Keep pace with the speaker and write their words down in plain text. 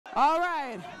All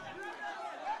right.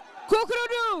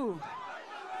 Kukurudu.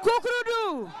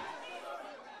 Kukurudu.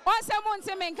 Once a month,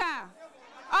 Menka.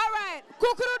 All right.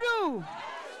 Kukurudu.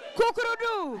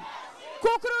 Kukurudu.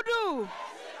 Kukurudu.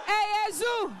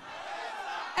 Eyezu.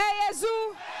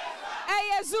 Eyezu.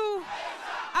 Eyezu.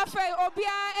 Afe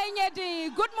Obia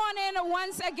Enyedi. Good morning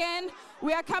once again.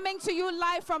 We are coming to you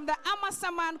live from the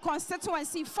Amasaman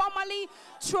Constituency, formerly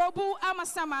Trobu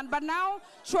Amasaman, but now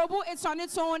Trobu it's on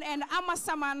its own and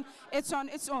Amasaman it's on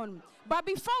its own. But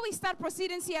before we start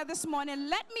proceedings here this morning,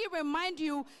 let me remind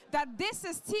you that this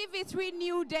is TV3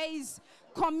 New Day's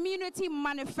Community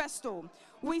Manifesto.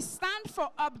 We stand for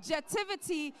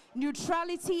objectivity,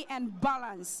 neutrality, and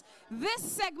balance. This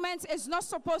segment is not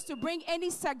supposed to bring any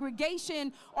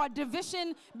segregation or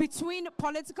division between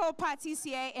political parties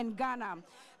here in Ghana.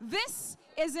 This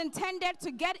is intended to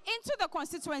get into the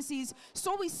constituencies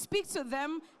so we speak to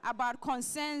them about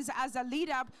concerns as a lead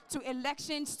up to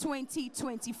elections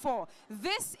 2024.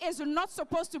 This is not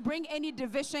supposed to bring any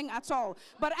division at all.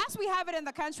 But as we have it in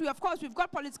the country, of course, we've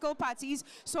got political parties.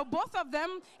 So both of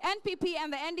them, NPP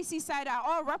and the NDC side, are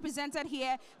all represented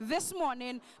here this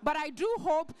morning. But I do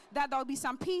hope that there'll be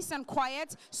some peace and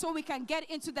quiet so we can get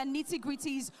into the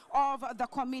nitty-gritties of the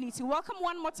community. Welcome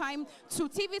one more time to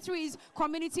TV3's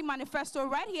Community Manifesto,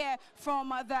 right here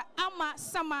from the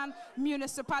Amasaman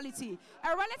municipality. A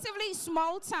relatively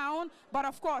small town, but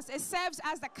of course it serves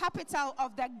as the capital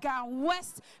of the Gan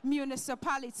West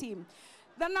municipality.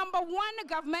 The number one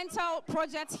governmental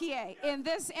project here in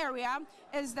this area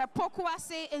is the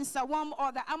Pokuase in Sawam,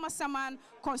 or the Amasaman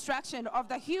construction of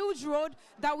the huge road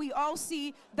that we all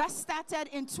see that started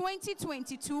in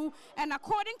 2022. And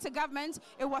according to government,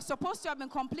 it was supposed to have been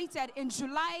completed in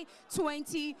July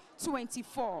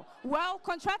 2024. Well,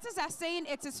 contractors are saying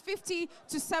it is 50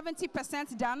 to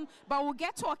 70% done, but we'll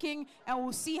get talking and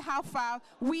we'll see how far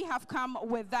we have come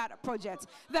with that project.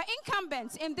 The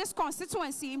incumbent in this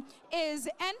constituency is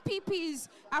NPP's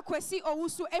Akwesi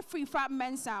Owusu Efrifa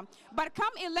Mensah. But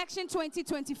come election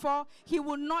 2024, he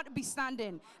will not be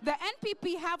standing. The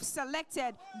NPP have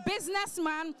selected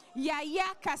businessman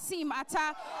Yaya Kasim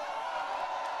Atta,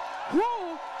 who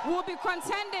will be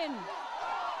contending.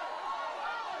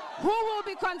 Who will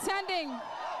be contending?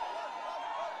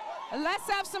 Let's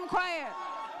have some quiet.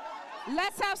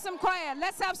 Let's have some quiet.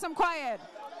 Let's have some quiet.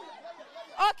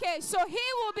 Okay, so he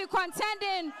will be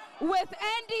contending with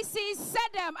NDC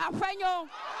Sedem Afenyo.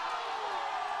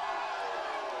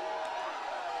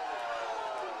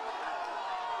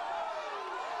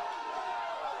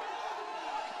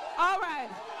 All right.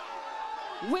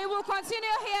 We will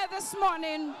continue here this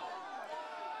morning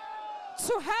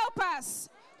to help us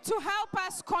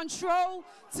control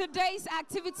today's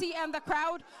activity and the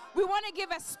crowd. We want to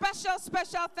give a special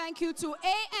thank you to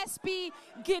ASP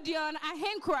Gideon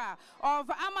Ahenkra of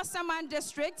Amasaman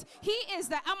District. He is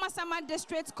the Amasaman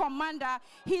District Commander.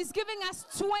 He's giving us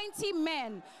 20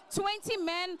 men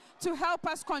to help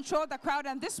us control the crowd.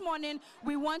 And this morning,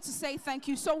 we want to say thank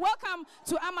you. So welcome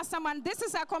to Amasaman. This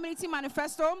is our community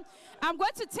manifesto. I'm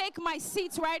going to take my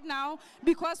seat right now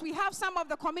because we have some of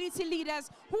the community leaders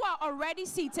who are already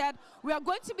seated. We are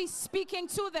going to be speaking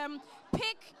to them.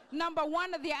 Pick number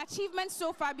one of the achievements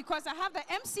so far, because I have the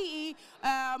MCE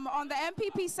on the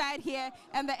MPP side here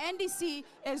and the NDC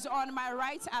is on my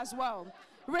right as well.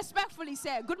 Respectfully,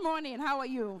 sir, good morning. How are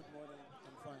you? Good morning.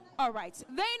 I'm fine. All right.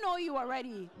 They know you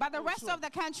already, but the rest of the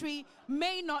country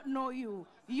may not know you.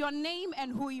 Your name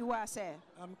and who you are, sir.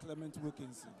 I'm Clement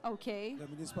Wilkinson. Okay. The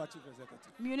Municipal Chief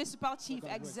Executive. Municipal Chief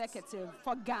Executive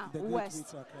for Gan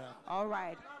West. Yeah. All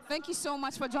right. Thank you so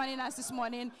much for joining us this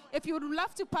morning. If you would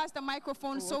love to pass the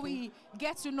microphone so we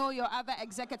get to know your other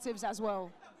executives as well.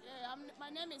 Yeah, my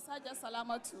name is Haja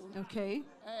Salamatu. Okay.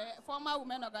 Former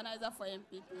women organizer for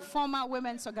MPP. Former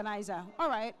women's organizer. All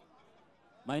right.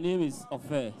 My name is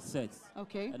Ofe Seth.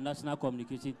 Okay. A national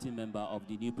communication team member of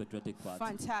the New Patriotic Party.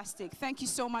 Fantastic. Thank you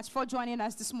so much for joining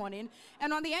us this morning.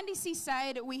 And on the NDC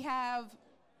side, we have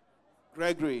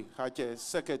Gregory Hache,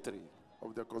 Secretary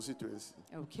of the constituency.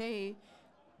 Okay.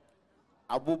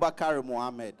 Abubakar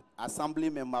Mohammed, Assembly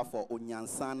Member for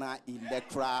Onyansana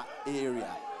Electoral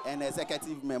Area and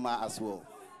Executive Member as well.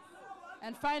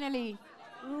 And finally,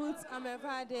 Ruth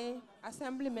Amevade,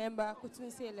 Assembly Member,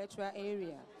 Kutunsi Electoral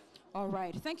Area. All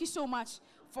right. Thank you so much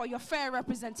for your fair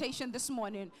representation this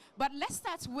morning. But let's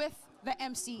start with the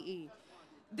MCE.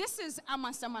 This is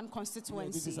Amasaman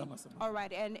Constituency. Yeah, this is Amasaman. All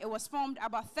right, and it was formed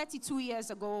about 32 years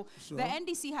ago. Sure. The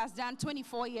NDC has done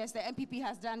 24 years. The MPP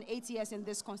has done 8 years in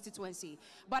this constituency.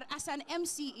 But as an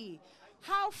MCE,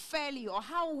 how fairly or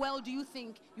how well do you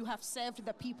think you have served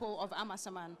the people of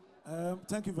Amasaman?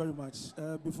 Thank you very much.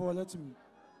 Before, let me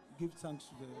give thanks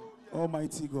to the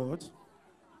Almighty God.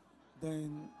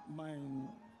 Then my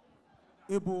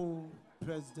able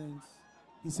President,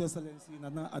 His Excellency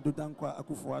Nana Addo Dankwa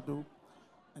Akufo-Addo,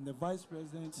 and the Vice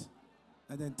President,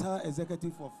 and the entire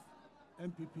executive of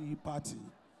MPP party.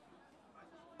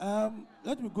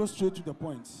 Let me go straight to the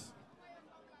point.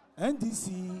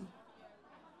 NDC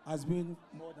has been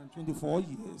more than 24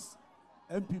 years.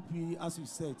 MPP, as you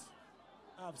said,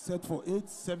 I've said for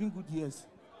 7 good years,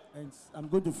 and I'm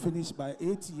going to finish by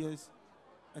 8 years,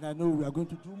 and I know we are going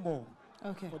to do more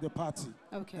for the party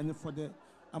and for the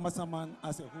Amasaman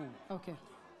as a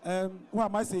whole. Why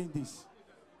am I saying this?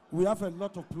 We have a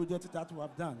lot of projects that we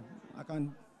have done. I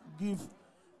can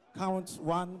count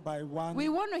one by one. We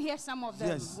want to hear some of them.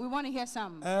 Yes. We want to hear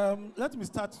some. Let me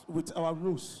start with our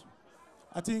roads.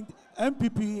 I think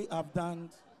MPP have done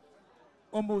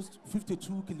almost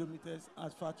 52 kilometers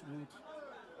asphalt road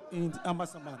in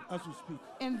Amasaman, as we speak.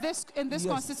 In this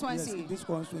constituency? Yes, in this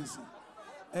constituency.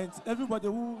 And everybody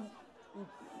who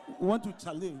want to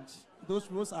challenge, those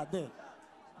roads are there.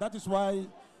 That is why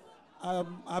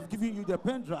I've given you the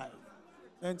pen drive.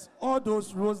 And all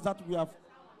those roads that we have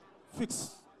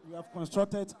fixed, we have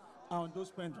constructed are on those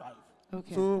pen drive.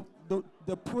 So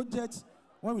the project,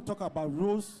 when we talk about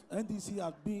roads, NDC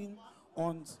has been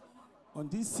on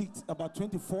this seat about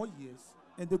 24 years,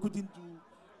 and they couldn't do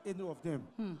any of them,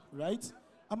 right?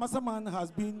 Amasaman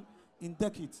has been in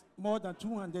decades, more than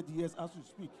 200 years as we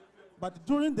speak. But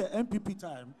during the MPP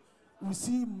time, we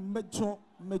see major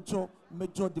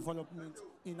development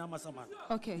in Amasaman.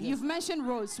 Yes. You've mentioned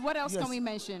roads. What else can we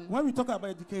mention? When we talk about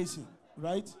education,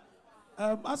 right?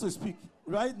 As we speak,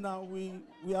 right now we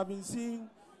have been seeing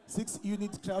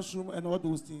 6-unit classroom and all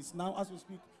those things. Now, as we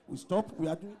speak, we stop. We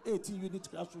are doing 18-unit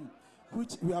classroom,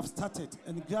 which we have started,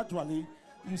 and gradually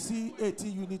you see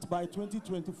 18 units by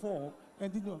 2024.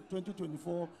 Ending of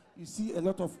 2024, you see a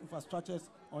lot of infrastructures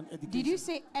on education. Did you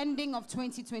say ending of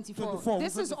 2024?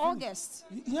 This is August.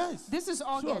 Yes. This is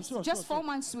August. Sure, Just 4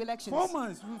 months to elections. 4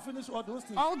 months, we'll finish all those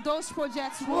things. All those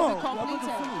projects will be completed.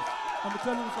 I'm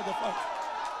telling you for the fact.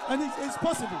 And it's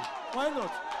possible. Why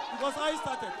not? Because I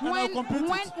started and I'll complete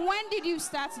it. When did you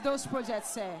start those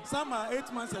projects, sir? Some are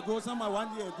 8 months ago, some are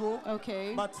 1 year ago.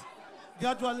 But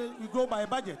gradually we go by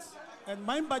budget. And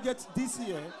my budget this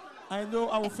year, I know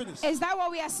I will finish. Is that what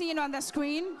we are seeing on the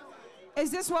screen? Is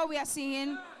this what we are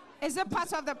seeing? Is it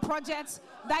part of the project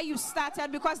that you started?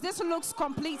 Because this looks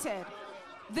completed.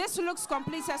 This looks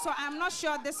completed, so I'm not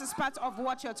sure this is part of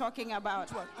what you're talking about.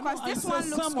 Because this one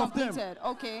looks completed.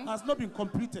 Has not been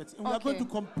completed. And we are going to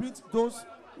complete those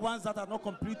ones that are not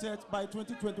completed by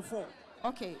 2024.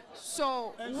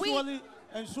 So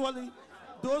and surely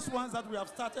those ones that we have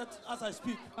started as I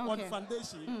speak on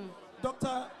foundation,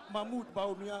 Dr. Mahmoud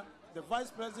Bawumia, the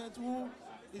Vice President who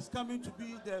is coming to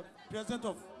be the President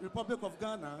of Republic of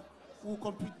Ghana, will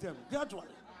complete them gradually.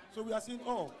 So we are seeing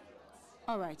all.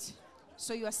 All right.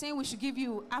 So you are saying we should give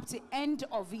you up to end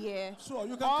of year. Sure,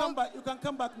 you can come back. You can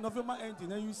come back November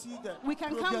ending, and you see that. We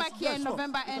can come back here in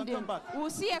November ending. We'll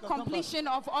see a completion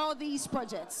of all these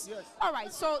projects. Yes. All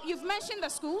right. So you've mentioned the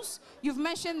schools. You've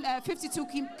mentioned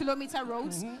 52-kilometer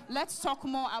roads. Let's talk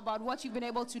more about what you've been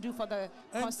able to do for the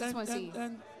constituency.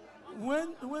 And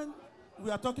when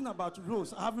we are talking about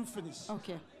roads, I haven't finished.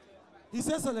 His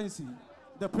Excellency,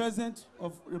 the President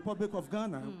of Republic of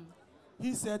Ghana,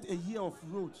 he said a year of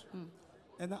road.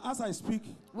 And as I speak,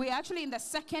 we're actually in the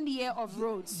second year of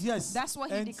roads. Yes. That's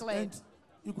what he declared. And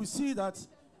you could see that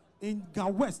in Ga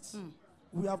West,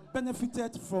 we have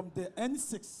benefited from the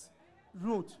N6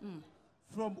 road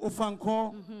from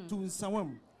Ofanko to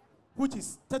Nsawam, which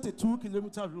is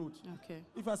 32-kilometer road.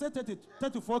 If I say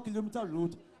 34-kilometer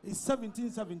road, it's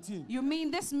 1717. You mean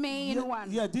this main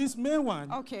one? Yeah, this main one.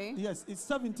 Yes, it's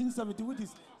 1770, which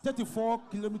is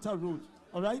 34-kilometer road.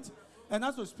 All right? And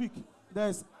as we speak,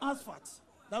 there's asphalt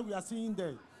that we are seeing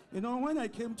there. You know, when I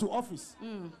came to office,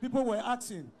 people were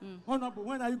asking, Honorable,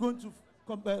 when are you going to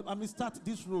start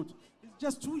this road? It's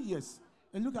just 2 years.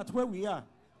 And look at where we are.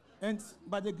 And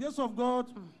by the grace of God,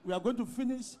 we are going to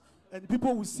finish, and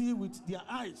people will see with their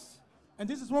eyes. And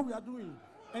this is what we are doing.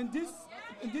 And this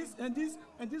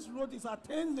road is a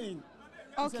 10-lane.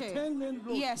 It's a 10-lane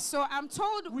road. Yes, so I'm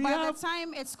told by the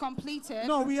time it's completed.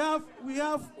 No, we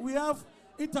have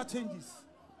interchanges.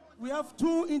 We have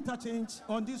 2 interchanges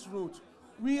on this road.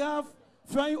 We have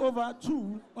flyover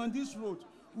 2 on this road.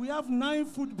 We have 9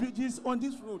 footbridges on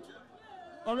this road.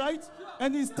 All right?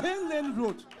 And it's 10-lane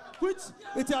road, which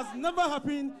it has never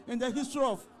happened in the history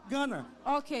of Ghana.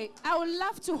 Okay, I would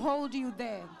love to hold you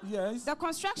there. Yes. The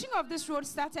construction of this road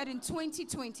started in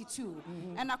 2022.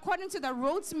 And according to the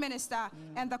roads minister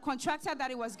and the contractor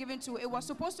that it was given to, it was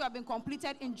supposed to have been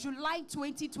completed in July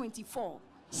 2024.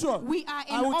 Sure. We are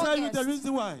in I will tell you August. the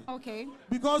reason why. Okay.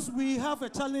 Because we have a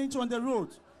challenge on the road.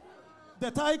 The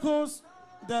titles,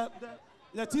 the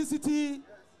electricity,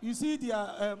 you see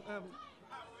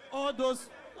all those,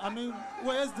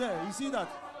 where is there? You see that?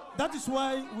 That is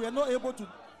why we are not able to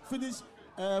finish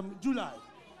July.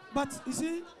 But you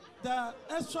see, the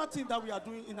extra thing that we are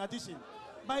doing in addition,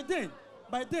 by then,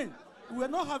 we are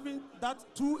not having that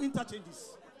 2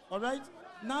 interchanges. All right?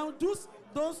 Now, those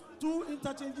 2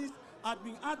 interchanges have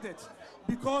been added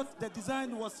because the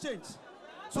design was changed.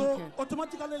 So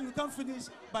automatically you can finish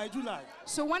by July.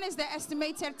 So when is the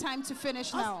estimated time to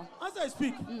finish now? As I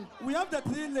speak, we have the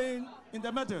 3-lane in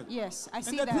the middle. Yes, I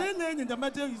see that. And the that. 3-lane in the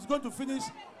middle is going to finish,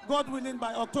 God willing,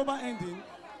 by October ending.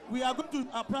 We are going to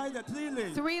apply the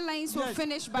 3-lane. 3 lanes will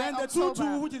finish by then October.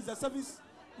 Then the 2-2, which is the service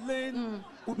lane,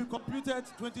 will be completed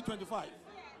 2025.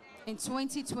 In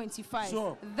 2025.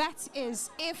 Sure. That is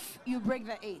if you break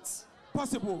the 8.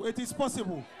 Possible. It is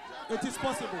possible. It is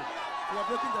possible. We are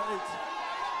breaking the 8.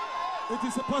 It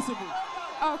is possible.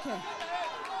 Okay.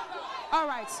 All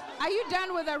right. Are you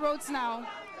done with the roads now?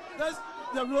 That's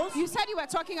the roads. You said you were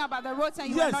talking about the roads and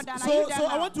you were not done. So, Are you done now?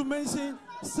 I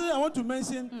want to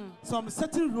mention some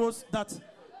certain roads that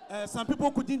some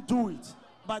people couldn't do it.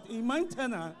 But in my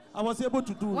tenure, I was able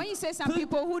to do it. When you say some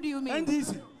people, who do you mean?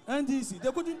 NDC.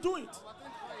 They couldn't do it.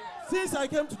 Since I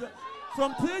came to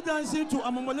from Trade Junction to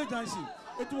Amamole Junction,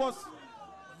 it was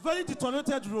very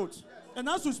deteriorated road. And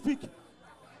as we speak,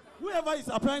 whoever is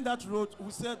applying that road,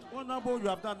 we said, Honorable, you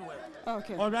have done well.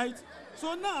 Okay. All right?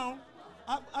 So now,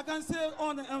 I can say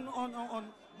on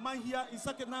Mahia,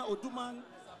 Isakena, Oduman,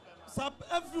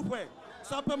 everywhere.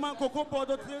 Sapeman, Cocoa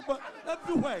Border,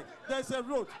 everywhere, there's a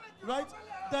road, right?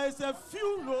 There is a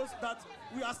few roads that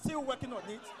we are still working on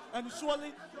it. And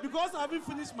surely, because I haven't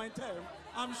finished my term,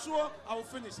 I'm sure I will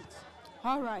finish it.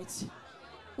 All right.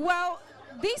 Well,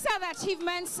 these are the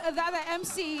achievements that the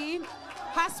MCE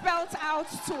has spelled out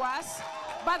to us.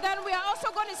 But then we are also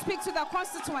going to speak to the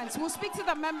constituents. We'll speak to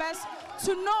the members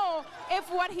to know if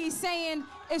what he's saying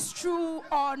is true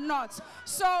or not.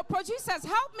 So producers,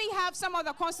 help me have some of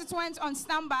the constituents on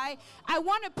standby. I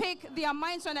want to pick their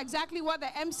minds on exactly what the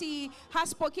MCE has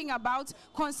spoken about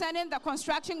concerning the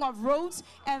construction of roads.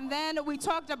 And then we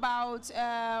talked about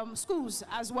schools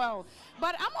as well.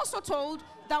 But I'm also told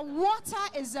that water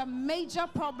is a major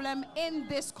problem in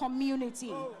this community.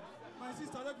 Oh, my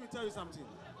sister, let me tell you something.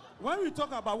 When we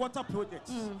talk about water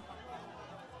projects,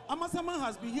 Amasaman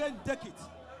has been here in decades.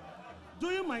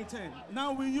 During my time,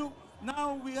 now we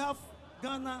have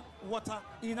Ghana water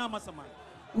in Amasaman.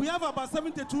 We have about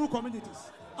 72 communities.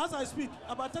 As I speak,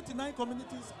 about 39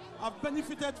 communities have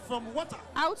benefited from water.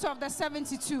 Out of the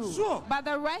 72? Sure. But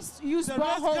the rest use boreholes?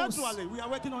 The rest, gradually, we are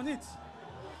working on it.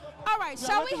 All right,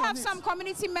 shall we have some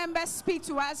community members speak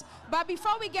to us? But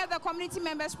before we get the community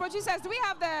members, producers, do we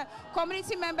have the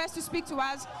community members to speak to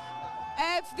us?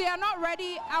 If they are not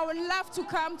ready, I would love to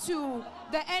come to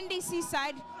the NDC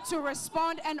side to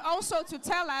respond and also to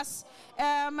tell us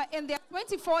in their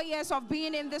 24 years of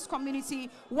being in this community,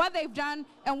 what they've done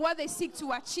and what they seek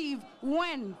to achieve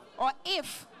when or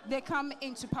if they come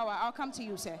into power. I'll come to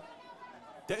you, sir.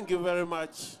 Thank you very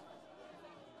much.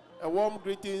 A warm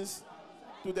greetings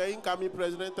to the incoming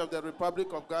President of the Republic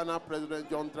of Ghana, President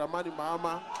John Dramani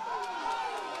Mahama.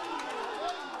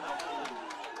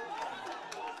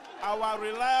 Our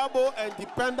reliable and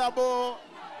dependable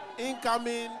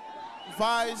incoming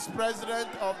Vice President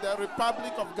of the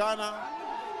Republic of Ghana,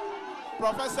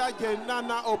 Professor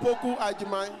Jenana Opoku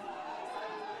Ajimai.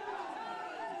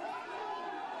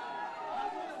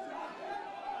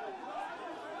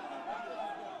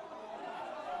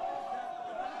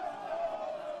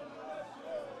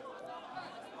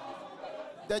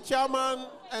 The chairman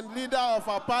and leader of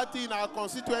our party in our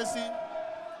constituency,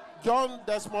 John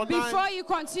Desmond. Before you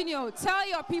continue, tell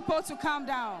your people to calm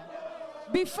down.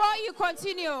 Before you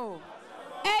continue,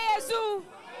 Eyezu,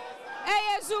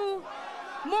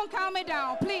 Moon, calm me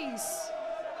down, please.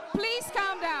 Please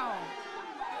calm down.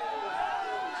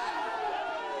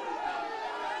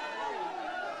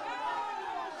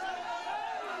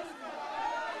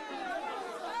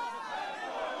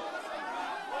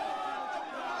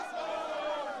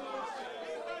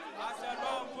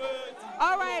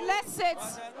 All right, let's sit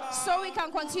so we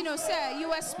can continue. Sir, you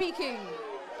were speaking.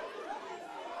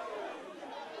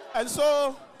 And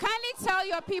so, kindly tell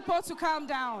your people to calm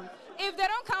down. If they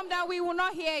don't calm down, we will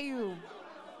not hear you.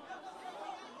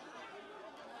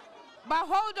 But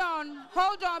hold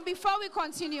on. Before we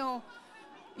continue,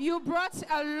 you brought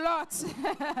a lot.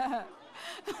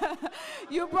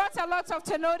 You brought a lot of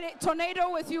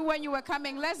tornado with you when you were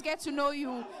coming. Let's get to know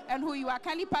you and who you are.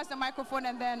 Kindly pass the microphone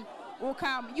and then we'll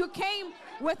come. You came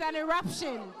with an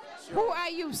eruption. Sure. Who are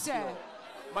you, sir? Sure.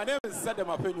 My name is Sedem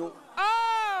Apenyo.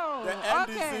 Oh, the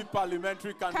NDC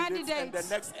parliamentary candidate and the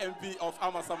next MP of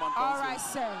Amasaman Constituency. All right,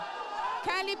 sir.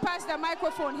 Kindly pass the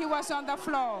microphone. He was on the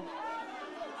floor.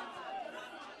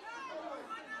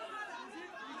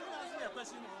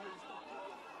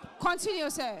 Continue,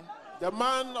 sir. The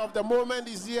man of the moment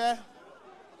is here.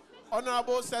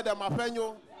 Honorable Sedem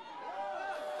Apenyo,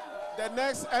 the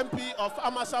next MP of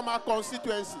Amasaman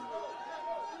Constituency.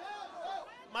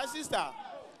 My sister,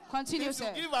 continue,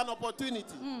 sir. Give an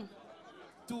opportunity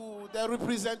to the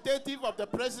representative of the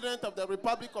President of the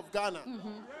Republic of Ghana,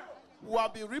 who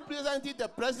have been representing the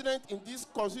President in this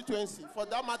constituency, for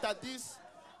that matter, this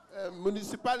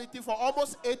municipality for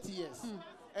almost 8 years.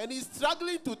 And he's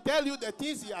struggling to tell you the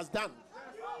things he has done.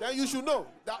 Then you should know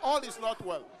that all is not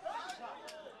well.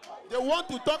 They want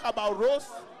to talk about roads.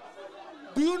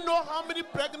 Do you know how many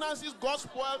pregnancies got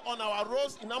spoiled on our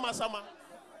roads in Amasaman?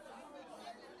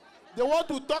 They want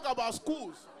to talk about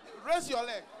schools. Raise your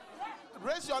leg.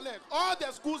 Raise your leg. All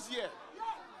the schools here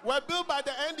were built by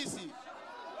the NDC.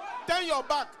 Turn your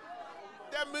back.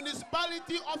 The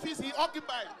municipality office he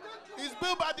occupied is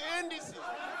built by the NDC.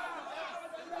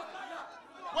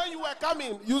 When you were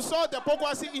coming, you saw the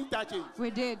Pokwasi interchange. We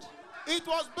did. It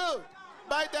was built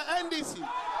by the NDC.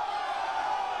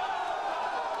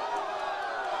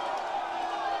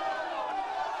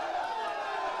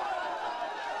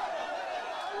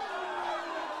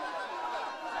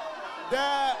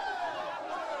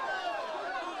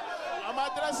 I'm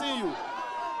addressing you.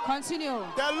 Continue.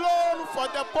 The loan for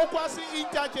the Pokwasi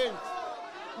interchange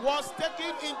was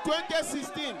taken in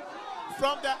 2016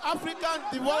 from the African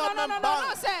Development Bank.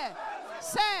 No, sir.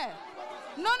 Sir.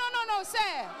 No,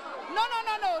 sir. No,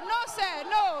 sir.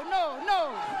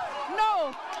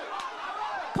 No.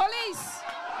 Police.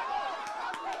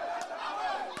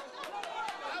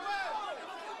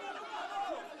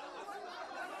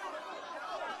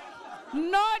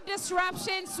 No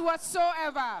disruptions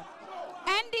whatsoever.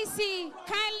 NDC,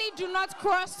 kindly do not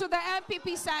cross to the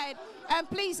MPP side. And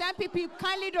please, MPP,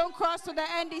 kindly don't cross to the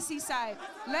NDC side.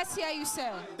 Let's hear you,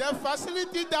 sir. The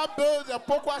facility that built the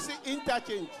Pokwasi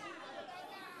interchange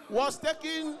was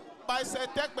taken by Sir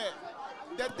Tekbe,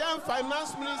 the then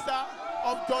finance minister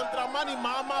of John Dramani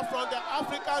Mahama from the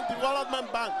African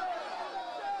Development Bank.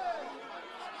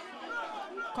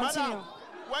 Continue. Madam,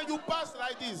 when you pass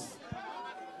like this,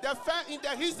 in the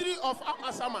history of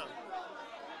Amasaman,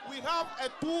 we have a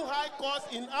too high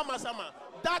cost in Amasaman.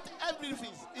 That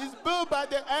everything is built by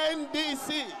the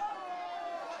NDC.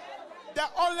 The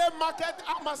only market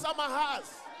Amasaman has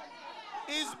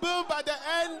is built by the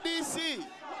NDC.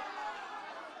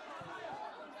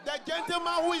 The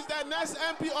gentleman who is the next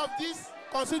MP of this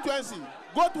constituency,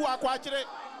 go to Akwachere.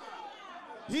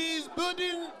 He is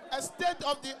building a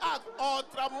state-of-the-art or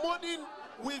tramoding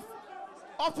with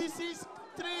offices,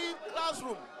 3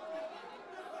 classrooms.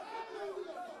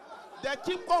 The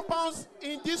cheap compounds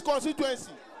in this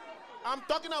constituency, I'm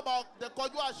talking about the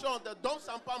Kojo Ashon, the Dom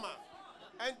Sampama,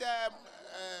 and the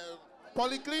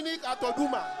Polyclinic at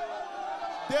Oduma.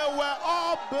 They were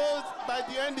all built by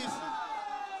the NDC.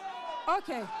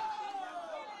 Okay.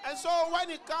 And so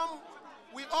when it comes,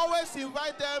 we always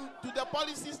invite them to the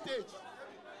policy stage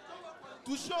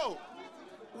to show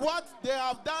what they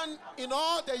have done in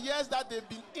all the years that they've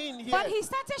been in here. But he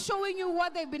started showing you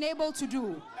what they've been able to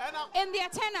do. In the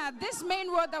Atena, this main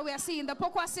road that we are seeing, the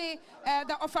Pokwasi,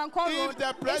 the Ofanko road,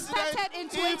 it started in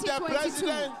 2022.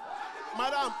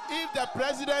 Madam, if the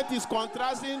president is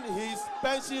contrasting his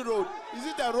pension road, is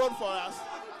it a road for us?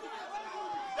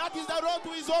 That is the road to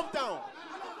his hometown.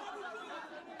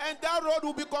 And that road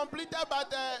will be completed by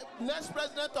the next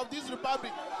president of this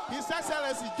republic, His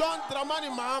Excellency John Dramani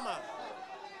Mahama.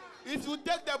 If you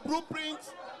take the blueprint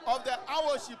of the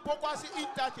Awoshi Pokwasi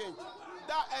interchange,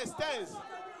 that extends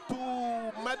to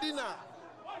Medina,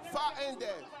 far end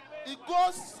there. It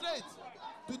goes straight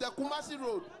to the Kumasi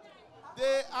Road.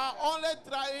 They are only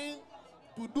trying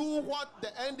to do what the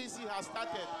NDC has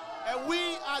started. And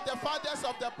we are the fathers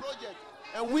of the project.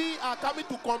 And we are coming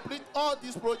to complete all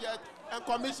these projects and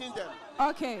commission them.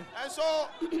 Okay. And so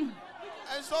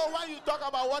when you talk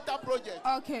about water project,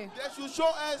 okay, they should show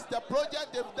us the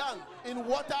project they've done in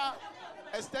water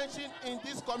extension in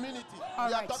this community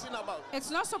we are talking about. It's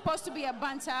not supposed to be a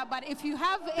banter, but if you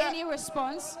have any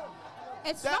response,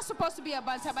 It's not supposed to be a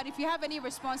banter, but if you have any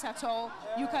response at all,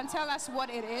 you can tell us what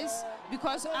it is,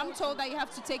 because I'm told that you have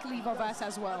to take leave of us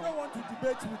as well. I don't want to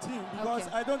debate with him because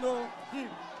I don't know him.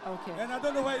 Okay. And I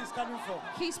don't know where he's coming from.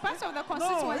 He's part of the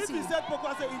constituency. No, if he said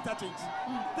Pokwase interchange,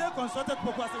 they consulted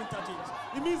Pokwase interchange.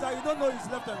 It means that you don't know his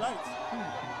left and right.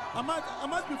 I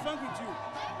must be frank with you.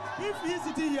 If he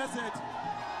sitting here said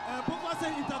Pokwase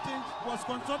interchange was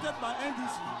consulted by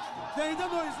NDC, then you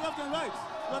don't know his left and right.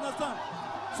 You understand?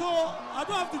 So I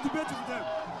don't have to debate with them.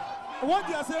 What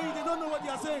they are saying, they don't know what they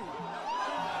are saying.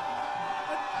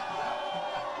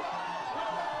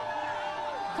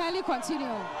 Kindly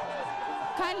continue.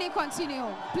 Kindly continue.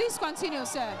 Please continue,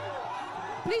 sir.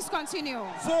 Please continue.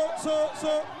 So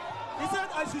he said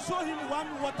I should show him one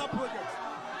water project.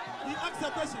 He asked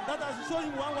a question that I should show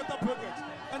him one water project,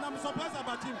 and I'm surprised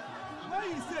about him. Where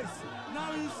he says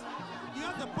now he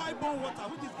has the pipe-borne water,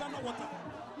 which is Ghana water.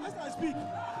 As I speak,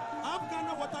 I have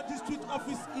Ghana Water District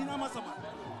office in Amasaman.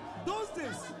 Those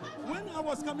days, when I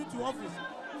was coming to office,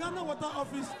 Ghana Water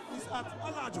office is at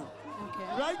Alajo.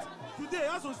 Okay. Right? Today,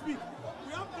 as we speak,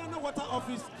 we have Ghana Water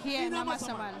office here in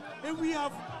Amasaman. And we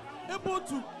have able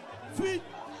to feed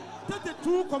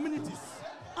 32 communities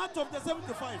out of the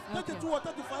 75. Okay. 32 or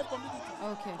 35 communities.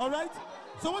 Okay. All right?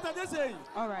 So what are they saying?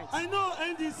 All right. I know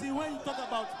NDC, when you talk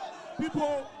about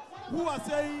people who are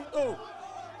saying, oh,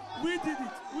 we did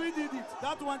it.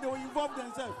 That one, they will involve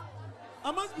themselves.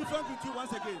 I must be frank with you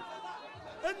once again.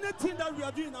 Anything that we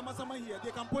are doing in Amasaman here,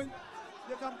 they can point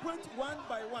one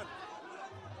by one.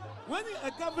 When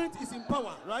a government is in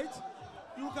power, right,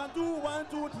 you can do 1,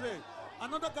 2, 3.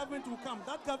 Another government will come.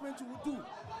 That government will do.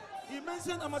 He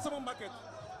mentioned Amasaman market.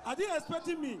 Are they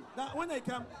expecting me that when I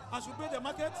come, I should pay the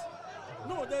market?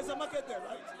 No, there's a market there,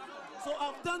 right? So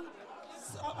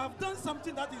I've done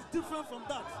something that is different from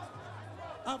that.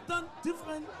 I've done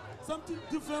something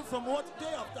different from what they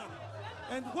have done.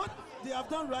 And what they have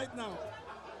done right now,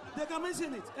 they can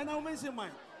mention it, and I'll mention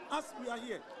mine, as we are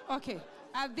here. Okay.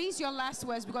 Are these your last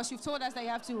words? Because you've told us that you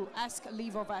have to ask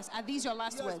leave of us. Are these your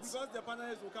last words? Yes, because the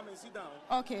panelists will come and sit down.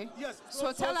 Okay. Yes.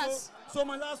 So tell us. So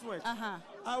my last words.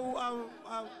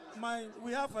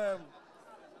 We have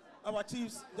our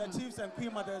chiefs, the chiefs and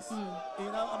queen mothers in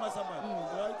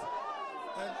Amasaman, right?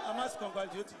 And I must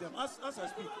congratulate them. As I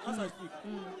speak,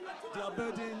 they are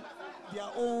building their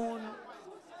own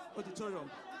auditorium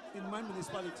in my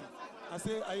municipality. I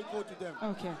say I equal to them.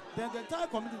 Okay. Then the entire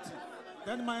community,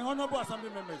 then my honorable assembly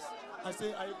members, I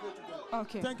say I equal to them.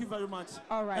 Okay. Thank you very much.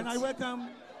 All right. And I welcome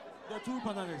the two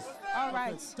panelists. All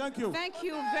right. Okay. Thank you. Thank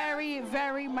you very,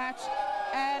 very much.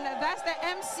 And that's the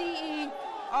MCE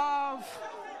of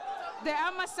the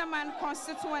Amasaman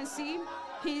Constituency.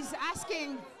 He's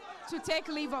asking to take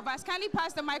leave of us. Can you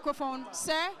pass the microphone,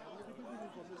 sir?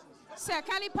 Sir,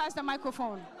 can you pass the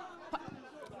microphone?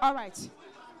 All right.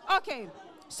 Okay.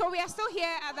 So we are still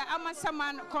here at the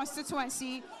Amasaman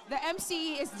Constituency. The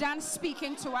MCE is done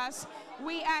speaking to us.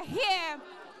 We are here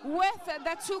with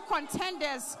the two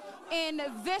contenders in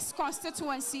this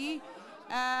constituency.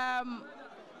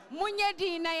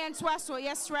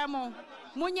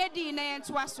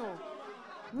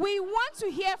 We want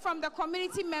to hear from the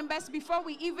community members before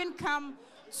we even come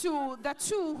to the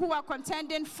two who are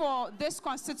contending for this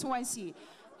constituency.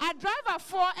 A driver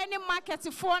for any market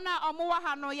for na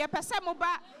omuwahano ye pese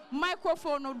moba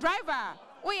microphone no driver.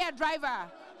 We a driver.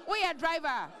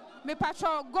 Me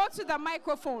patrol, go to the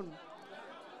microphone.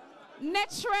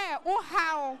 Netre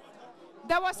how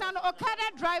there was an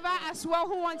Okada driver as well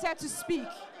who wanted to speak.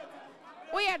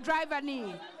 We a driver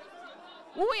ni.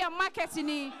 We a market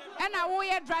ni and we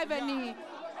a driver ni.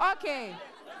 Okay.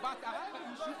 But I have an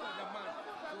issue for the man.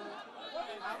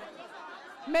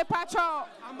 Me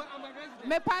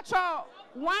patrol,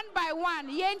 one by one,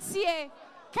 yensie.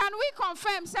 Can we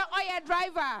confirm, say, oh, yeah,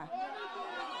 driver?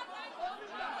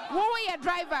 Who are your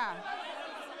driver?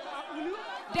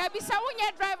 There be some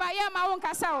driver, yeah, my own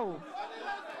casa.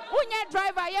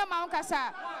 Driver, yeah, my own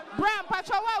casa. Brown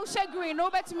patrol, wow, she green, no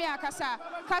bet me a casa.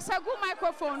 Casa, good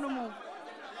microphone, no more.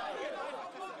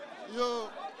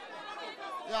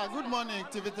 Yeah, good morning,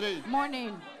 TV3.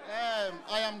 Morning.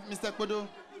 I am Mr. Kodo.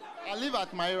 I live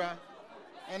at Myra,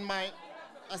 and my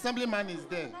assemblyman is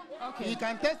there. Okay. He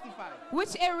can testify.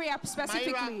 Which area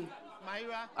specifically?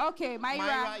 Myra. Okay,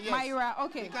 Myra. Yes. Myra,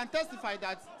 okay. He can testify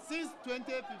that since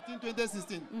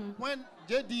 2015-2016, when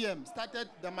JDM started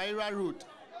the Myra route,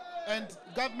 and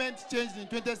government changed in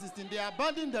 2016, they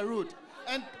abandoned the road.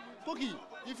 And Cookie,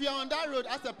 if you are on that road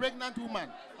as a pregnant woman,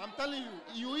 I'm telling you,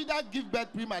 you either give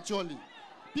birth prematurely.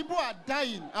 People are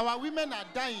dying. Our women are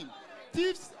dying.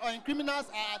 Thieves and criminals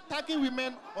are attacking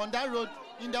women on that road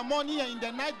in the morning and in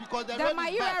the night because the road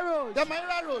is bad. The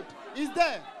Maira Road is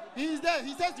there. He is there.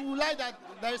 He says he will lie that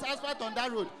there is asphalt on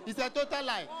that road. It's a total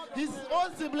lie. His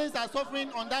own siblings are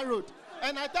suffering on that road.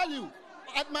 And I tell you,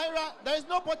 at Maira, there is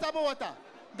no potable water.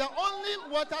 The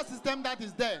only water system that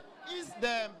is there is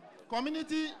the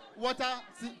community water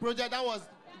project that was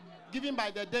given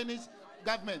by the Danish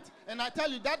government. And I tell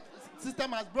you, that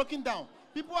system has broken down.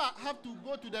 People have to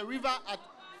go to the river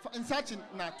in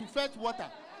Sachina to fetch water.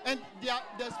 And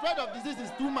the spread of disease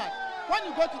is too much. When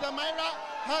you go to the Maira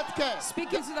Healthcare,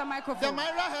 speaking to the microphone, the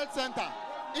Maira Health Center,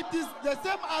 it is the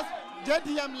same as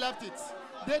JDM left it.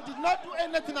 They did not do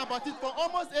anything about it for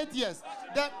almost 8 years.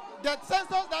 The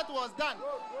census that was done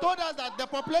told us that the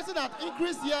population had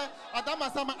increased here at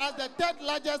Amasaman as the 3rd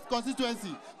largest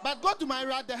constituency. But go to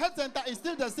Maira, the health center is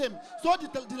still the same. So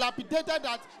dilapidated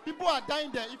that people are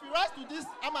dying there. If you rise to this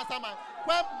Amasaman,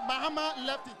 where Mahama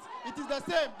left it, it is the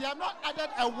same. They have not added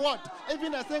a word,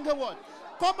 even a single word.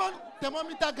 Common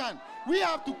thermometer gun. We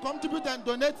have to contribute and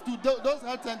donate to those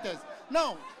health centers.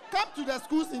 Now, come to the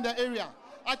schools in the area.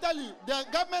 I tell you, the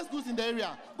government schools in the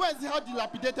area, go and see how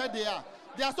dilapidated they are.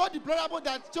 They are so deplorable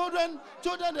that children,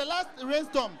 the last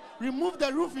rainstorm, removed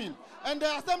the roofing. And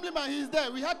the assemblyman, he is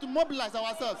there. We had to mobilize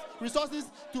ourselves, resources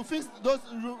to fix those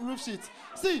roof sheets.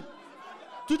 See,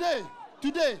 today,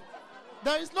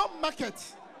 there is no market.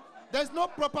 There is no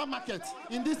proper market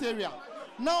in this area.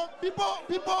 Now,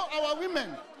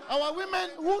 our women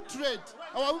who trade,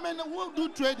 our women who do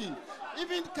trading,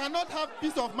 even cannot have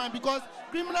peace of mind because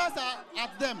criminals are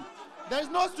at them. There is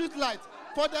no street light.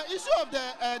 For the issue of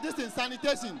the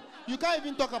sanitation, you can't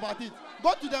even talk about it.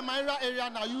 Go to the Maira area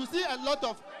now. You see a lot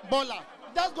of baller.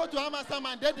 Just go to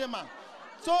Amasaman and Dedema.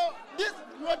 So this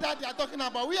road that they are talking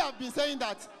about, we have been saying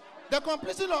that the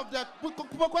completion of the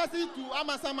Pokwasi to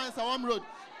Amasaman and Sawam Road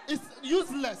is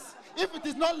useless if it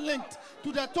is not linked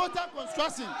to the total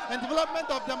construction and development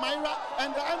of the Maira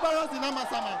and the environs in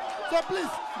Amasaman. So please,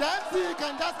 the MC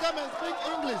can just come and speak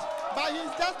English, but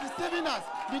he's just deceiving us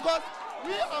because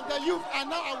we of the youth are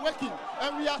now awakening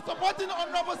and we are supporting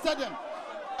Honorable Sedem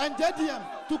and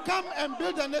JDM to come and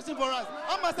build a nation for us.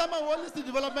 Amasaman will only see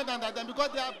development under them because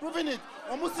they are proving it.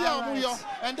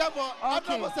 And therefore,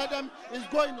 Honorable Sedem is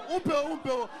going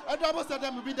Umpeo. Honorable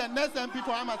Sedem will be the next MP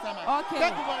for Amasaman. Okay.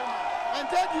 Thank you very much. And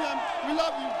JDM, we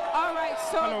love you. All right,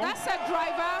 so that's a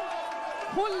driver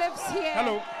who lives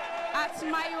here at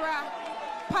Maira,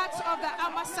 part of the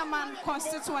Amasaman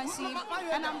Constituency,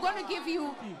 and I'm going to give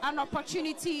you an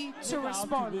opportunity to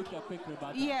respond. Make a quick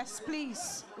rebuttal. Yes,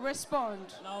 please, respond.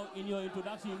 Now, in your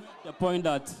introduction, you made the point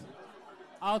that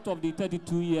out of the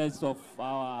 32 years of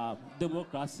our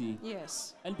democracy,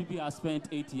 yes, NPP has spent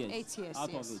 8 years, 8 years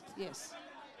out yes, of it. Yes.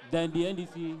 Then the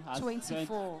NDC has 24. spent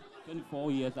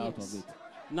 24 years out of it.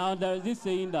 Now, there is this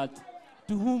saying that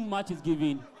to whom much is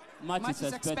given, much is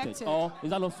expected. Or is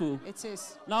that also? It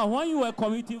is. Now, when you were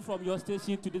commuting from your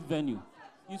station to this venue,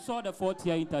 you saw the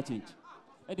 4-tier interchange.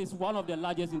 It is one of the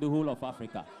largest in the whole of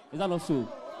Africa. Is that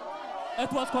also?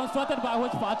 It was constructed by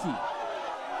which party?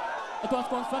 It was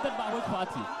constructed by which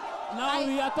party? Now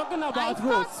we are talking about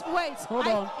roads. Hold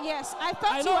on. Yes, I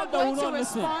thought you were going to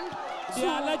respond. They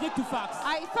are allergic to facts.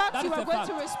 I thought you were going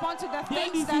to respond to the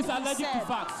things that are allergic said to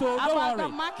facts. So don't about worry.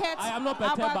 the market, I am not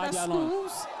perturbed by about the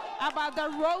schools, about the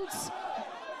roads.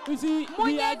 You see,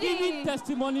 we are giving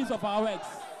testimonies of our works.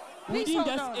 Within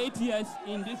just 8 years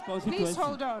in this constituency. Please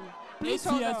hold on. 8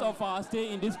 years of our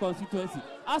stay in this constituency.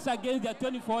 As against the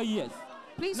 24 years.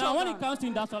 Please now, when it comes to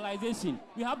industrialization,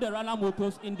 we have the Rana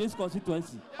Motors in this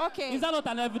constituency. Okay. Is that not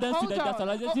an evidence to the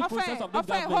industrialization process of this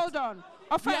government? Hold on.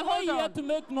 We are not here to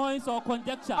make noise or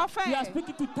conjecture. We are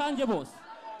speaking to tangibles.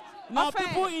 Now,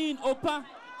 people in Opa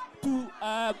to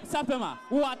Sapema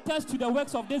who attest to the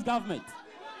works of this government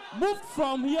moved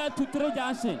from here to Tre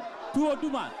Junction to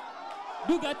Oduma.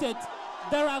 Do you get it?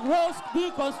 There are roads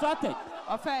being constructed.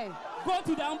 Go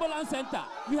to the ambulance center.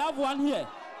 We have one here.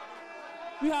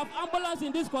 We have ambulance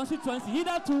in this constituency.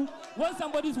 Hitherto, when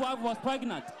somebody's wife was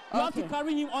pregnant, you have to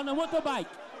carry him on a motorbike,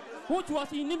 which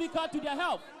was inimical to their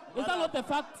health. Is that not a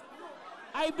fact?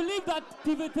 I believe that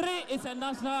TV3 is a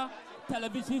national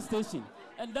television station.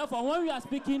 And therefore, when we are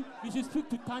speaking, we should speak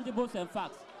to tangibles and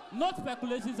facts, not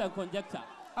speculations and conjecture.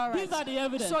 These are the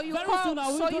evidence. So Very soon I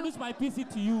will introduce my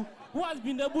PC to you, who has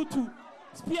been able to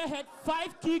spearhead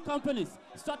 5 key companies,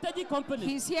 strategic companies.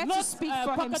 He's here not to speak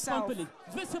for himself. Companies,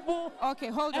 visible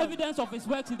hold on. evidence of his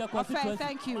works in the constituency.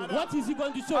 Thank you. What is he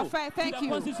going to show? Thank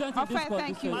you.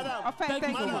 Thank you. Thank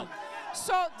you so much.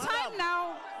 So time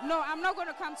now. No, I'm not going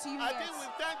to come to you yet. I think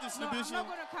we've done distribution. No, I'm not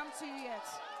going to come to you yet.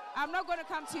 I'm not going to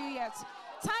come to you yet.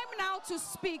 Time now to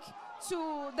speak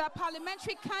to the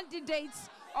parliamentary candidates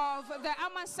of the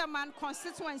Amasaman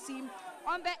Constituency.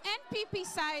 On the NPP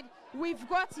side, we've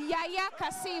got Yaya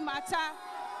Kasim Atta,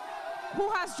 who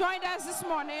has joined us this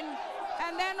morning.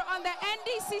 And then on the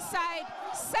NDC side,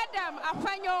 Sedem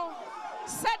Apenyo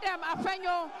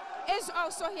is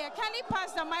also here. Can you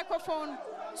pass the microphone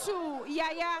to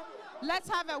Yaya? Let's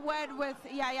have a word with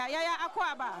Yaya. Yaya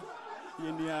Akwaba.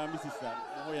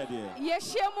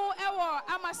 Yeshemu Ewo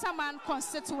Amasaman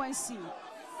Constituency.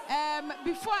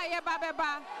 Before I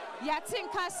baba,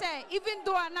 Yatinka say, even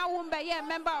though I now won't be a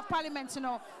member of parliament, you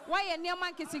know, why a near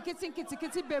man kitty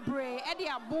bebre, Eddie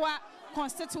Abua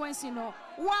constituency, no,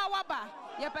 Wawaba,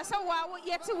 Yapasa,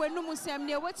 yet when no Musem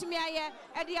near what to me,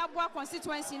 Eddie Abua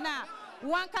constituency now.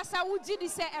 One Casa would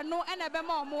say, and no, and a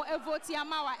bemo more a vote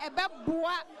Yamawa, a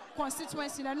Babua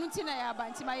constituency, and Nutina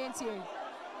Bantimayanti.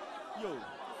 Yo,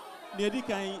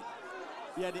 Nedikai,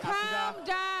 calm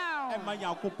down. And my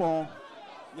coupon.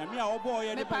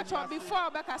 Me patro before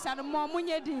because I more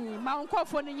munyedi, my uncle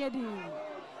for nyedi.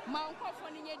 My uncle for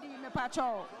nyedi, me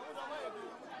patro.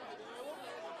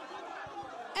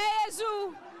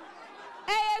 Eyezu.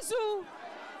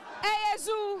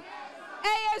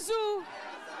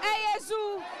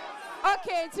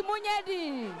 Okay, ti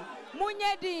munyedi.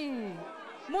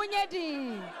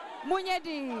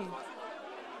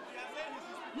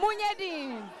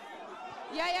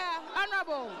 Yeah,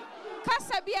 honorable.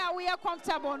 Kasabia, we are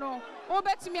comfortable, no?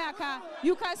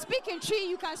 You can speak in Tree,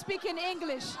 you can speak in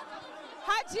English.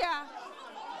 Hadia,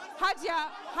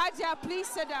 please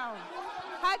sit down.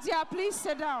 Hadia, please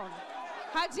sit down.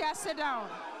 Hadia, sit down.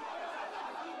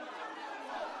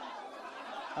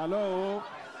 Hello.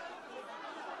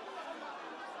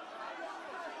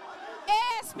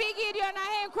 Speak it, you're not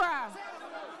here.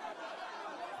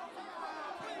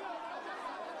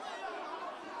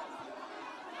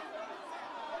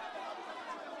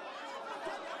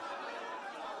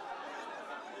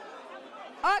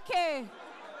 Okay,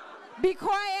 be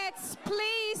quiet,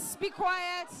 please be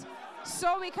quiet,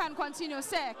 so we can continue.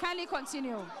 Sir, kindly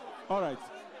continue. All right.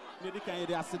 Nedi kan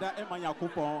yede asida e manya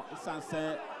kupon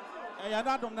sanse e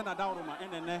yada dom na dawruma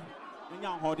enene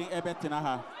nya hodin ebetina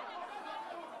ha.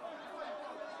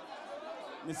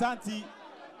 Misanti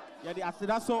yede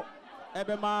asida so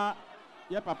ebema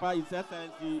ye papa His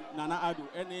Excellency Nana Ado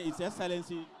ene His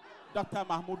Excellency Dr.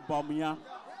 Mahmoud Bawumia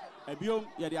ebiom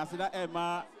yede asida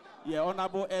ema ye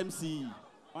Honorable MC,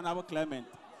 Honorable Clement.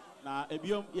 Na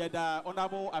ebiom yeda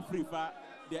Honorable Afrifa,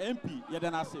 the MP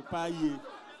yeda na sepa ye.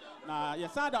 Na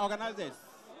yesa the organizers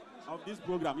of this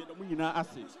program yeda mu nyina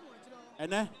ase.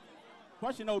 Ene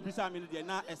question na obisa me de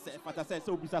na ese fata say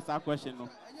obisa sa question no.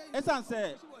 Esan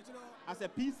say as a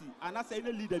PC and as a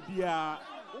leader bia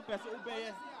who person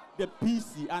obey the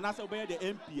PC and as obey the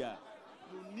MP,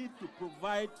 you need to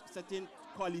provide certain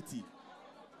quality.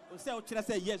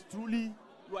 Say yes, truly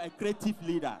you are a creative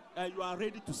leader. You are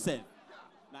ready to serve.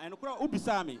 Now, and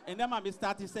ubisami, and then I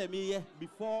started say me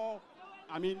before.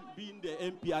 Being the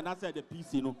MP and I said the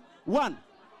PC. You know, one,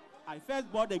 I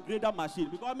first bought a grader machine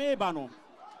because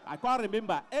I can't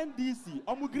remember NDC.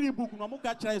 Omugri book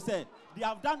say they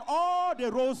have done all the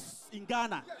roads in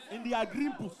Ghana in their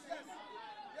green book.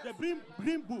 The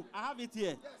green book, I have it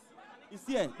here. It's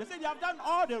here. They say they have done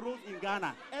all the roads in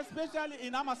Ghana, especially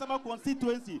in Amasaman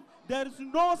Constituency. There is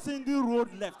no single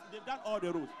road left. They've done all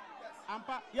the roads.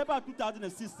 About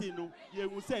 2016, you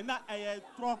will say, "Na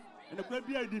throw and the could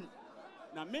be a dim."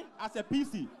 Now me as a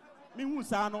PC, me who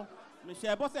sano, me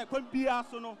share boss a could be a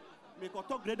sono, me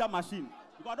talk grader machine.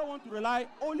 Because I don't want to rely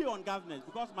only on government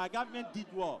because my government did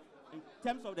well in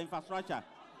terms of the infrastructure.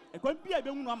 It could be a it's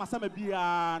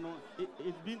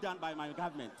been done by my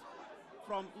government.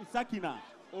 From Isakina,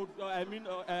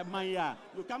 Maya,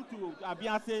 you come to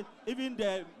Abiase, even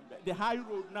the high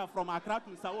road now from Accra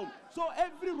to Sawom. So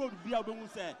every road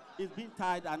is being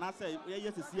tied, and I say,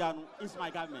 yes, it's my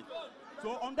government.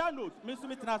 So on that note, Mr.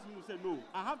 Mitras will say, no,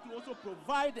 I have to also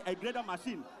provide a grader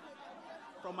machine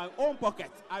from my own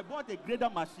pocket. I bought a grader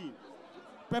machine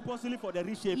purposely for the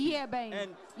reshaping.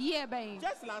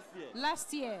 Just last year.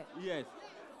 Last year? Yes.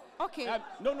 Okay.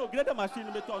 No, grader machine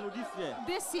this year.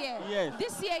 This year? Yes.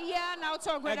 This year, now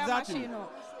to grader machine.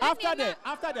 After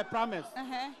the promise.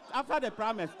 After the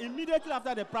promise. Immediately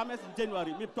after the promise in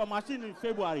January, me to machine in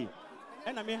February.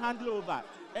 And I may handle over.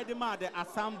 Any man they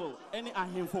assemble any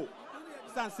info.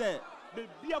 Stand say,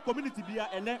 be a community beer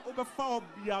and then over 4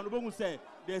 beer no say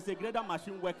there's a grader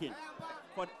machine working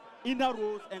for inner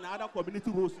roads and other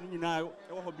community roads in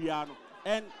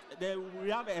and then we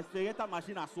have a excavator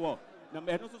machine as well. And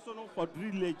also for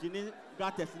drillage in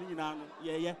gutters in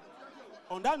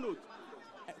on that note,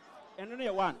 and only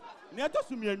one. Near to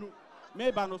Sumienu,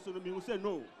 maybe no say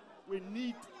no. We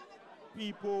need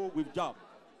people with jobs.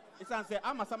 It's an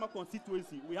Amasaman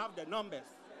Constituency. We have the numbers.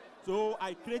 So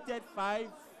I created 5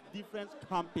 different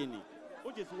companies,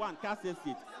 which is one, Cast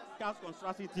Estate, Cast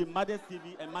Construction Team, Mothers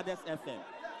TV, and Mothers FM.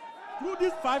 Through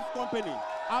these 5 companies,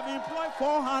 I've employed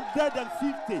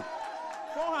 450.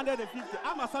 450.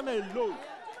 Amasaman alone,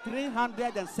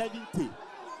 370.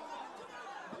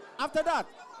 After that,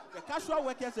 the casual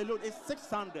workers alone is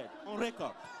 600 on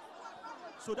record.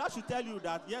 So that should tell you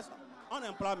that, yes,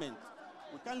 unemployment,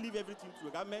 we can't leave everything to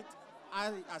the government.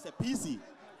 I, as a PC,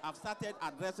 I've started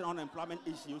addressing unemployment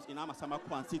issues in Amasaman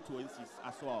constituencies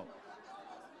as well.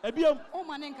 Oh,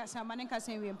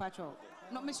 manenkasa we patrol.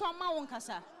 No, Miss Wama won't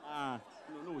kasa.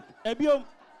 No. Ebiom,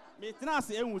 me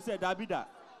trans emu say Dabida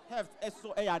have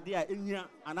so a idea in here,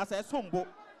 and as a sombo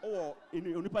or in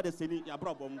Unipa de Seni, ya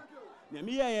problem.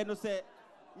 Me no say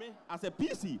me as a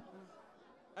PC.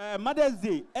 Mother's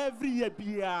Day every year be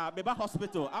Beba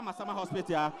Hospital, Amasaman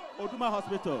Hospital, Oduma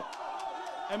Hospital.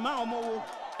 And Maomo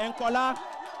and Kola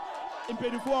in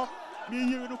 24,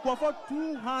 me you for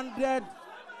 200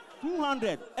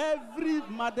 every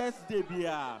Mother's Day be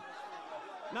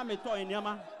na me to in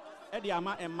Yama,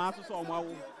 Ediama and Master Somaw.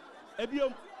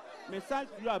 Ebium, me sent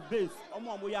your base,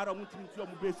 Omo Yara Mutin to your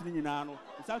base in Nano,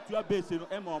 sent your base in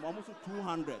Emma, almost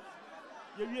 200.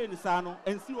 You in the Sano,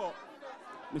 and see what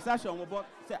Mr. Shomobot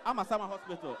say Amasaman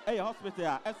Hospital, a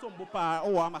hospital, as some Bupa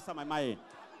or Amasaman Mae.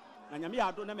 And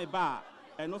Yamia don't me bar,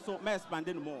 and also may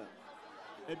expanding more.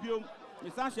 Ebium,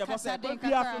 Mr. Shomobot said,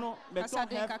 Piasono,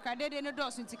 Casadin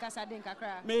doors into Casadin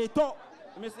Cacra. May talk,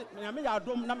 Miss Yamia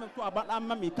don't number to about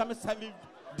Mammy come 7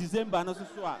 December, no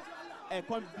so. A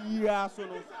conbia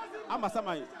sono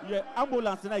Amasaman, your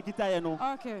ambulance and I get no.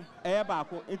 Okay. Air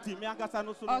barco, and Timianga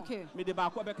Sano, okay. Me the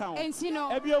barco account. And Sino,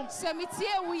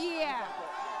 Semitier we are.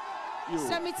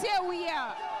 Semitier we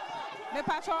are. The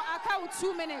patrol account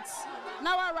 2 minutes.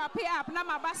 Now I wrap it up. Now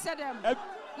my bass said them.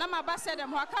 Now my bass said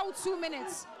them. Account 2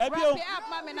 minutes. Wrap it up,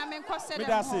 mamma, and I'm in cost.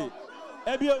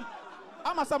 Ebio,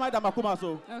 Amasaman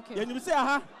Damakumaso. Okay. And you say,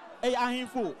 aha, a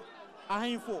handful,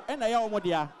 and I am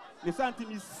Modia. The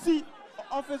Santi see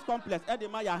office complex at the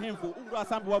Maya handful.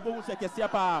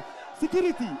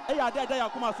 Security,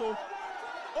 Kumaso.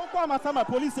 Amasaman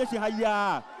police station,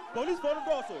 police for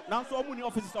also. Now so many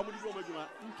offices are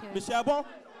Michelle,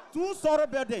 2 sorrow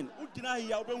burden.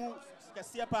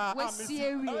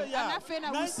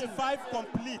 95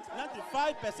 complete,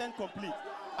 95% complete.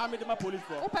 I made my police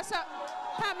for.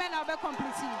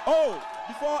 Oh,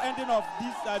 before ending of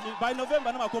this, by November,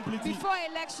 I'm completing. Before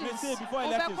elections. Before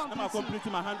elections, I'm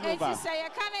completing my handover.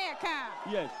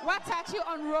 Yes. What touch you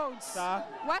on roads? Sir?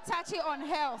 What touch you on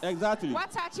health? Exactly. What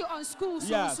touch you on schools?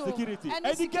 Yeah, security.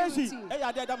 Education.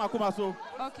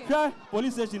 Okay.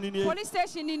 Police station in here. Police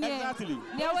station in here. Exactly.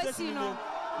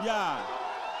 Yeah.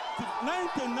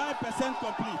 99%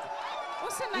 complete.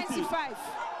 What's the 95?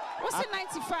 What's the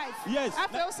 95? Yes.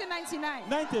 After what's the 99?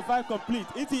 95 complete.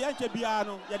 It's the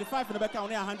NKBR, you the 5 in the back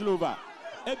on handle over.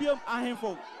 Ebium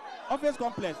Ahimfo. Office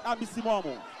complex,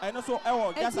 Abisimomo. And also,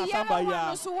 just a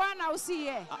samba. So one I'll see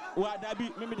here. What that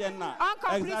be, maybe then now.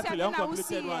 Exactly,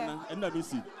 uncompleted one. And let me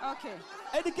see. Okay.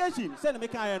 Education, send me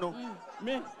Kayano.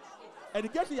 Me,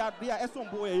 education, you are some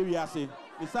boy area. Say,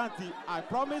 Santi, I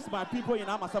promise my people in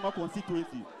Amasaman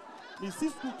constituency. In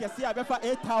 6 schools, I have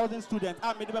 8,000 students.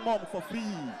 I made them home for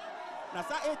free. Now,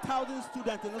 8,000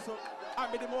 students, and also I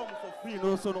made them home for free. And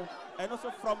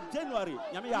also from January,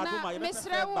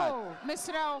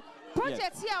 Mr.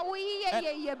 Project here, we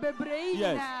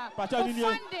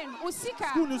funding, Usika.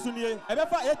 School, I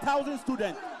have 8,000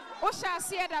 students.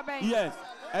 Yes.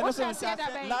 And also last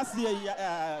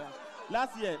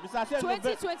year, Mr.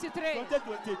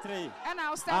 2023. And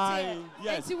I'll start here.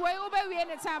 Yes. We will be in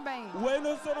the time.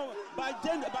 By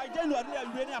January,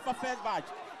 we have a first batch.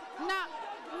 Now,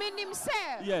 minim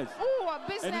say, yes. Oh,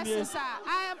 businesses are.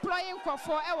 I employing for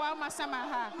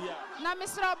Amasaman. Now,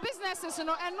 Mr. Businesses, and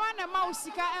one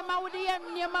Mausika and Maudi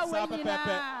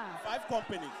 5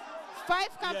 companies.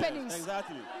 5 companies. Yes,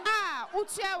 exactly.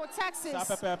 Utia taxes.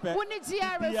 We need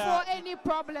for any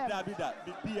problem.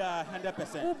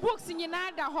 100%. Who books in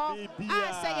Yanada Hall?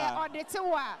 Say or the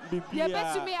Tewa. You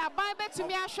bet to me, I buy bet to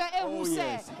me, I share who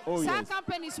says. Some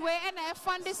companies where and I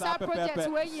fund this project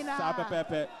where you know.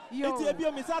 It's a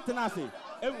bio Misatanasi.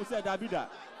 And we said Davida.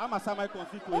 Amasaman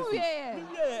Constituency. Oh, yeah.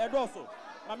 Yeah, and also.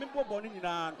 I'm born in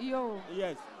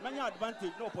yes, many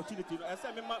advantage, no opportunity. I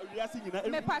said, me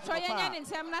patrol and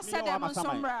said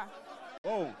Sombra.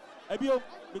 Oh, a bio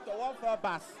with a 1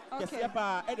 bus. Okay,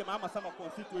 Edema Amasaman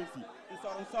constituency.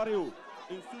 Sorry.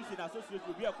 institution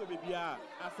association we are coming here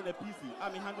as a PC.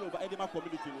 I'm handle over Edema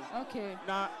community. Okay.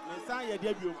 Now, my ye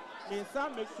debut. My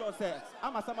son make sure say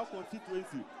Amasaman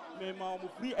Constituency. My mom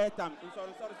free airtime in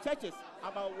some churches,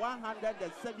 about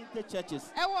 170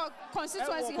 churches.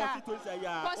 Constituency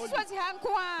yeah. Constituency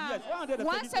Yes,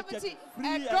 170 free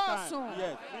airtime.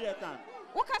 Yes, free airtime.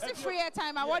 What can say free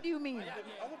airtime? Yes. What do you mean?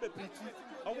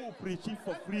 I will preach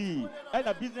for free. And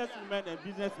a businesswomen and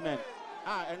businessmen.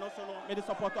 And also may the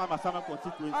support of Amasaman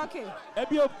Constituency. Okay.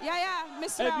 Ebio. Yeah,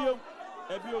 Mr.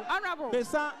 Ebio. Honorable. My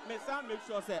son make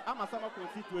sure say Amasaman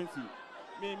Constituency.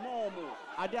 Me mom,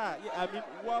 I mean,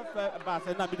 welfare bus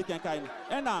and I'm the kind.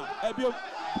 And now, Ebio,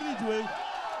 bridgeway,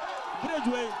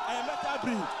 and let her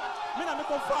bridge. Me na me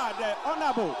go far there,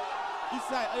 honorable. It's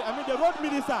like, I mean, the road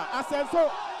minister, I said so,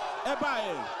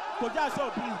 Ebae, Koja show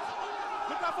bridge.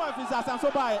 Me come for officers and so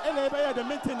by, and the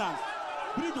maintenance.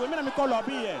 Bridgeway, me na me call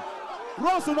lobby here.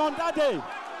 Roads on that day,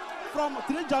 from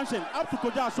 3 Junction up to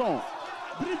Koja show.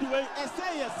 Bridgeway, I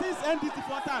say, since NDT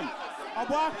 4 times.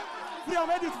 About we have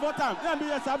made it 4 times. Let me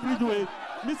say Bridgeway,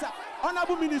 Mr.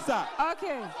 Honorable Minister.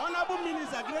 Okay. Honorable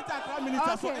Minister, Greater Accra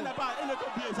Minister. So in the bar, in the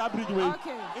Bridgeway.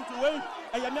 Okay. Into way,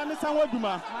 and you may say what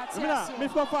Duma.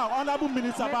 Mr. Honorable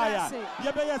Minister Baya.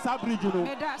 You may say Bridgeway.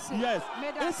 Yes.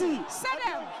 Medasi.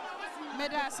 Sedem.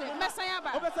 Medasi.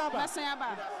 Mesayaba.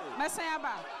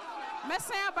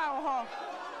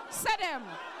 Sedem.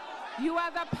 You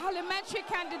are the parliamentary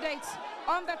candidate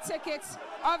on the ticket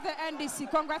of the NDC.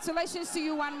 Congratulations to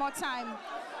you one more time.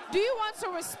 Do you want to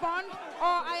respond?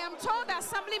 Or I am told the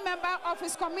assembly member of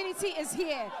his community is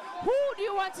here. Who do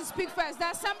you want to speak first?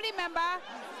 The assembly member,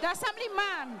 the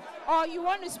assemblyman, or you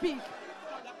want to speak?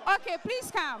 Okay,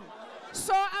 please come.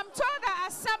 So I'm told the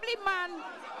assemblyman,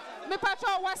 my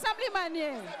patrol, what assemblyman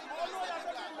here?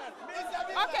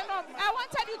 Okay, no, I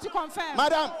wanted you to confirm.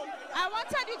 Madam. I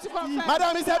wanted you to confirm.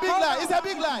 Madam, it's a big lie. It's a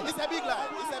big lie. It's a big lie.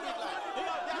 It's a big lie.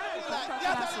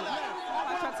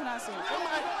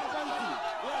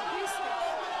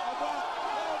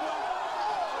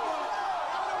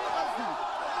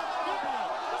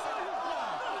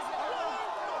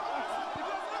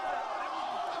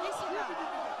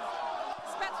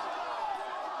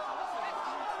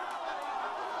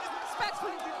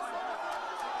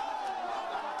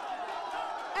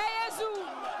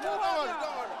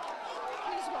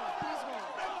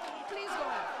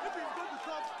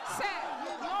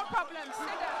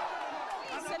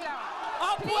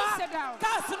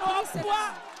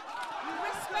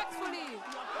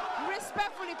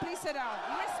 Respectfully, please sit down.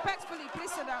 Respectfully,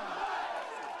 please sit down.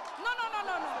 No.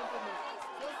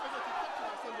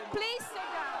 Please sit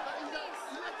down.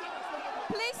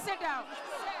 Please sit down.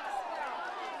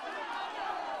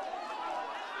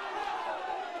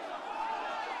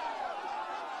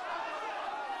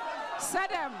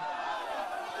 Sedem.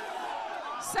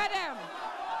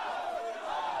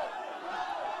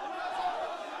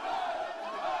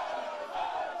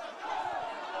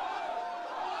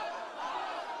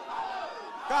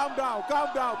 Calm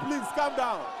down, please, calm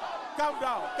down.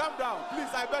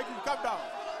 Please, I beg you, calm down.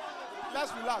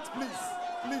 Let's relax, please.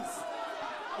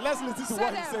 Let's listen to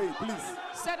what he's saying, please.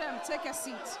 Sedem, take a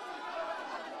seat.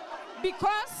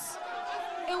 Because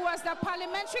it was the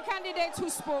parliamentary candidate who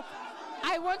spoke,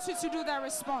 I want you to do the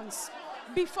response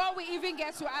before we even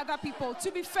get to other people.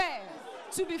 To be fair,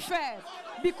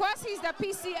 because he's the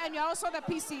PC and you're also the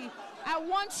PC, I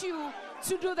want you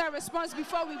to do the response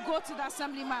before we go to the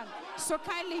assemblyman. So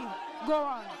kindly go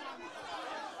on.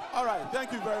 All right,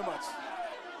 thank you very much.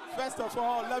 First of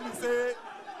all, let me say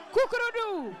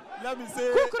Kukurudu.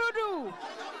 Kukurudu.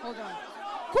 Hold on.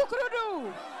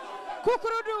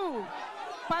 Kukurudu.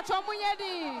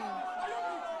 Pachomuyedi.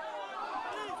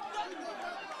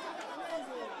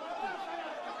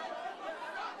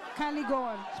 Kindly go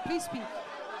on. Please speak.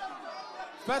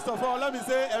 First of all, let me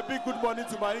say a big good morning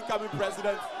to my incoming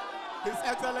president, His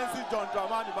Excellency John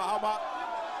Dramani Mahama,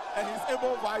 and his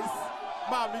able vice,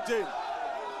 Mami Jane.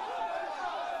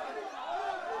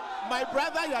 My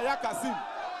brother Yaya Kasim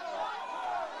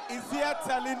is here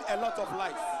telling a lot of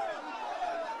lies.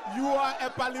 You are a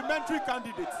parliamentary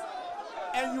candidate,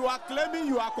 and you are claiming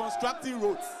you are constructing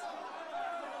roads.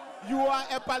 You are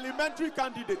a parliamentary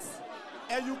candidate,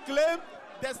 and you claim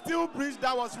the steel bridge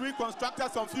that was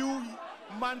reconstructed some few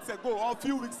months ago or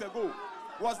few weeks ago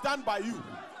was done by you.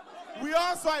 We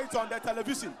all saw it on the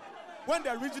television when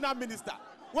the regional minister,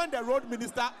 when the road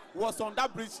minister was on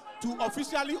that bridge to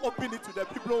officially open it to the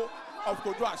people of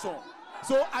Kojo-Ashon.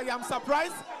 So I am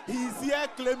surprised he is here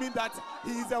claiming that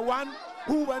he is the one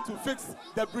who went to fix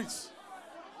the bridge.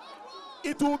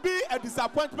 It will be a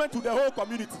disappointment to the whole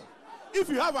community if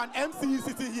you have an MCE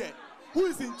sitting here who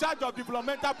is in charge of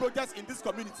developmental projects in this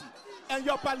community, and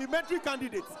your parliamentary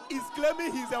candidate is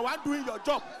claiming he's the one doing your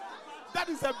job, that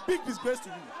is a big disgrace to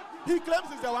you. He claims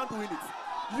he's the one doing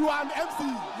it. You are an MC,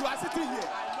 you are sitting here,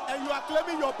 and you are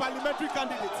claiming your parliamentary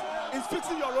candidate is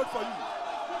fixing your road for you.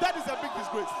 That is a big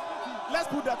disgrace. Let's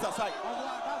put that aside.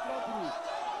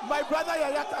 My brother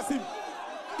Yaya Kasim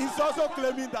is also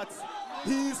claiming that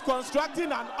he is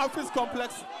constructing an office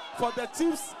complex for the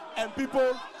chiefs and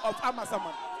people of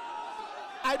Amasaman.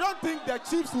 I don't think the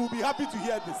chiefs will be happy to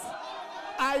hear this.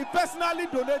 I personally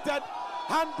donated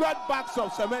 100 bags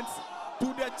of cement to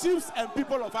the chiefs and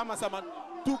people of Amasaman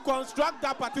to construct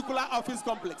that particular office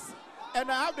complex. And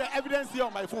I have the evidence here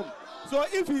on my phone. So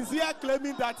if he's here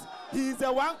claiming that he is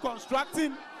the one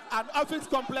constructing an office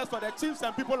complex for the chiefs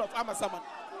and people of Amasaman,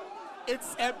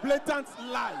 it's a blatant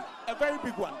lie, a very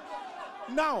big one.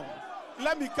 Now,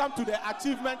 let me come to the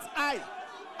achievements I,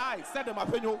 Sedem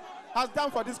Apenyo, has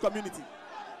done for this community.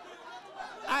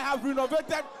 I have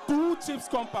renovated 2 chiefs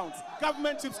compounds,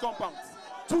 government chiefs compounds,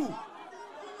 2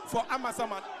 for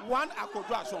Amasaman, 1 at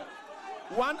Kodrashon,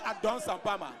 1 at Don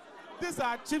Sampama. These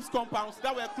are chiefs compounds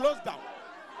that were closed down.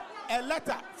 A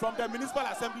letter from the municipal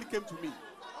assembly came to me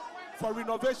for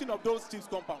renovation of those chiefs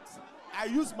compounds. I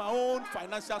used my own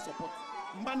financial support,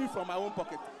 money from my own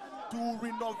pocket, to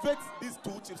renovate these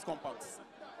 2 chiefs compounds.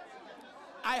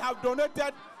 I have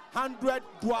donated 100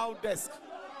 dual desk,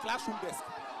 classroom desk,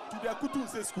 to the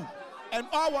Kutunse school. And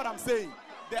all what I'm saying,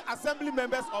 the assembly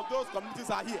members of those communities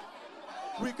are here.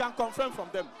 We can confirm from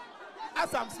them.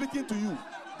 As I'm speaking to you,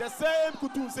 the same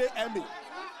Kutunse MA,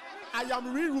 I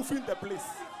am re-roofing the place.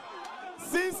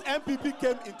 Since MPP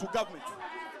came into government,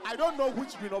 I don't know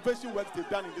which renovation works they've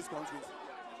done in this country.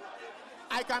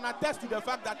 I can attest to the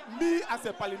fact that me as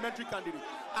a parliamentary candidate,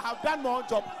 I have done more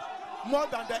job, more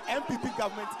than the MPP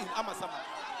government in Amasaman.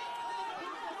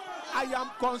 I am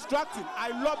constructing,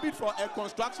 I lobbied for a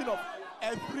construction of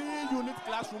a 3-unit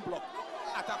classroom block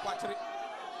at Akwachiri.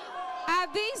 Are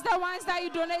these the ones that you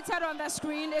donated on the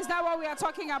screen? Is that what we are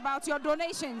talking about? Your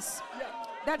donations? Yeah.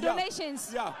 The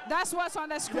donations? Yeah. That's what's on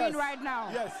the screen right now?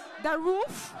 Yes. The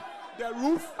roof? The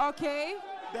roof. Okay.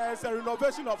 There is a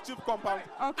renovation of chief compound.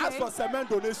 Okay. As for cement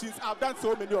donations, I've done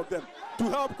so many of them to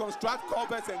help construct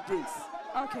culverts and drains.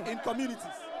 Okay. In communities.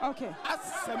 Okay. As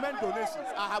cement donations,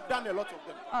 I have done a lot of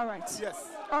them. All right. Yes.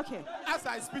 Okay. As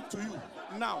I speak to you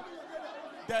now,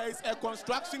 there is a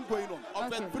construction going on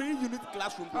of a 3-unit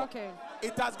classroom block. Okay.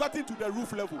 It has gotten to the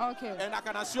roof level. Okay. And I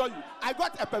can assure you, I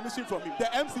got a permission from him.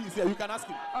 The MC is here, you can ask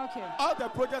him. Okay. All the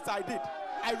projects I did,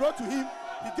 I wrote to him,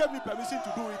 he gave me permission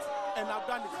to do it, and I've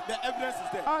done it. The evidence is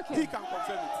there. Okay. He can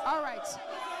confirm it. All right.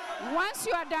 Once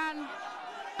you are done,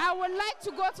 I would like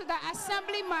to go to the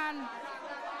assemblyman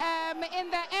in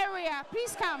the area.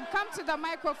 Please come to the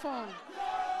microphone.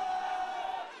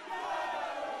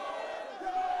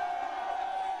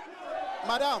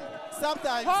 Madam,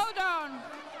 sometimes...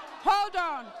 Hold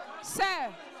on. Sir,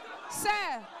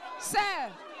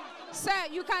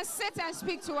 you can sit and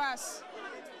speak to us.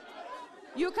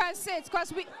 You can sit, because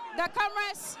the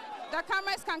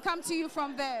cameras can come to you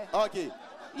from there. Okay.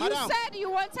 Madam, you said you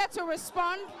wanted to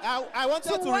respond. I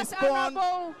wanted to respond.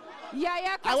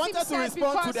 Yaya Kasim I wanted to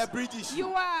respond to the bridge issue. You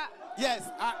are... Yes,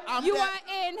 you are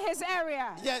in his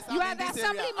area. Yes, you are the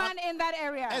assemblyman in that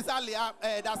area. Exactly,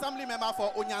 the assembly member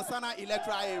for Onyansana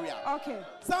electoral area. Okay.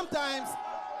 Sometimes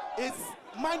it's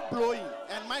mind-blowing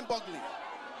and mind-boggling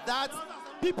that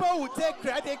people will take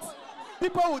credit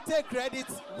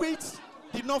which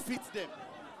did not fit them.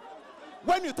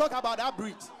 When you talk about that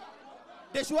bridge,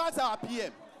 they should ask our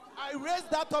PM. I raised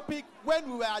that topic when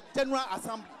we were at General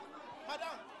Assembly.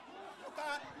 Madam,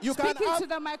 you can Speaking have, to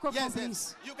the microphone, yes,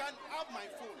 please. You can have my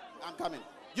phone. I'm coming.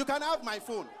 You can have my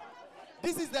phone.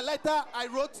 This is the letter I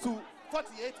wrote to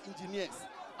 48 engineers.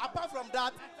 Apart from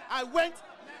that, I went.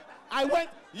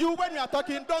 You, when you are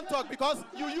talking, don't talk, because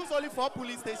you use only 4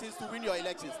 police stations to win your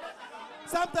elections.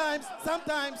 Sometimes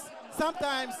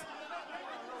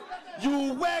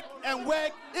you work and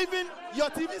work. Even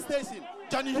your TV station,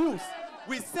 Johnny Hughes,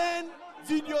 we send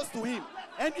videos to him,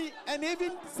 and he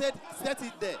even set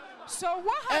it there. So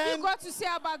what have you got to say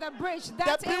about the bridge?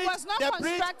 That it was not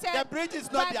constructed the bridge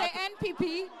is not by the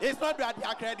NPP? It's not their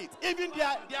credit. Even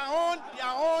their own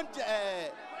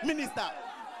minister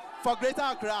for Greater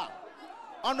Accra,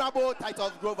 Honorable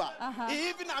Titus Grover, he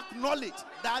even acknowledged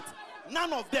that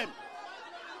none of them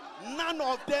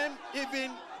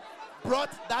even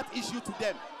brought that issue to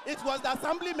them. It was the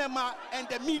assembly member and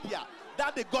the media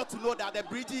that they got to know that the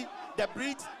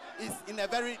bridge is in a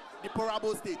very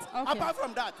deplorable state. Okay. Apart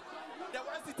from that, the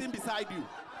one sitting beside you,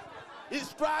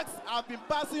 his trucks have been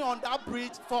passing on that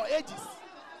bridge for ages.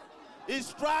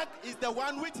 His track is the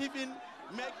one which even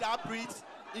made that bridge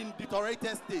in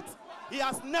deteriorated state. He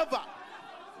has never,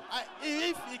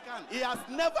 if he can, he has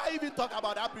never even talked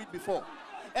about that bridge before.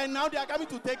 And now they are coming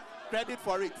to take credit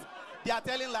for it. They are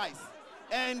telling lies.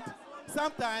 And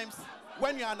sometimes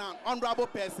when you are an honorable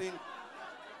person,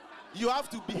 you have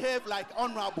to behave like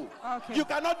honorable. Okay. You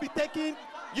cannot be taking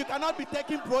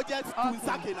projects to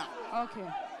Sakina. Okay.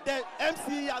 The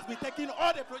MC has been taking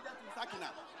all the projects to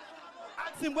Sakina.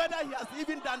 Ask him whether he has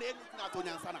even done anything at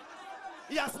Onyansana.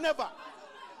 He has never.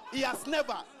 He has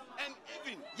never. And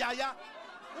even Yaya,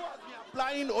 who has been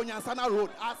applying Onyansana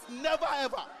Road, has never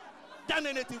ever done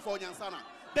anything for Onyansana.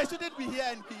 They shouldn't be here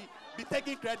and be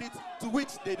taking credit to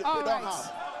which they don't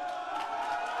have.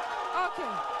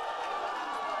 Okay.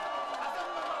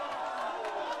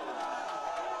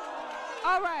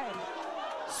 All right.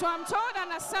 So I'm told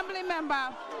an assembly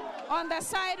member on the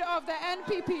side of the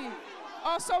NPP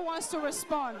also wants to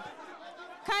respond.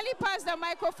 Kindly pass the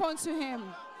microphone to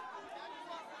him.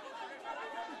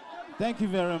 Thank you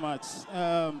very much.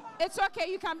 It's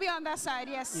okay, you can be on that side.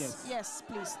 Yes. Yes. Yes,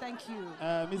 please. Thank you.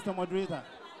 Mr. Moderator,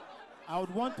 I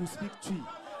would want to speak to you.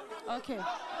 Okay.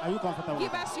 Are you comfortable?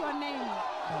 Give us your name.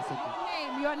 That's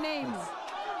okay. Your name. Yes.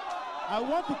 I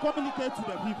want to communicate to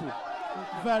the people.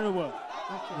 Very well.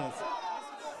 Okay. Yes.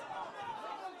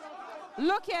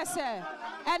 Look here, sir,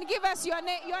 and give us your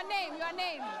name. Your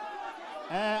name.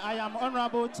 I am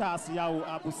Honorable Charles Yao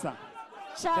Abusa,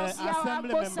 Charles the Yao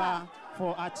Assembly Abusa. member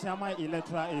for Achiama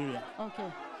electoral area.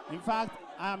 Okay. In fact,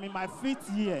 I am in my 5th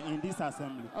year in this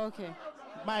assembly. Okay.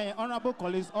 My honorable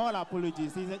colleagues, all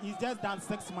apologies. He's just done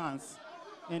 6 months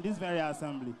in this very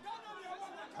assembly.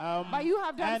 But you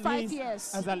have done 5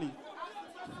 years. Exactly.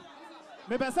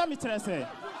 Me pesa mi chere.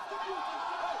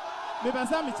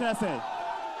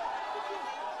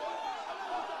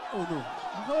 Oh no.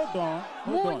 Hold on.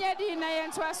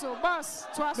 Boss.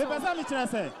 Me pesa mi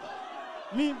chere.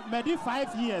 Me did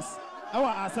 5 years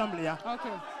our assembly.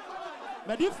 Okay.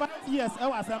 Me did 5 years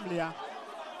our assembly.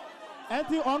 And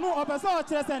the onu opesa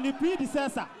chere say the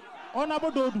predecessor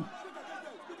honorable Dodu.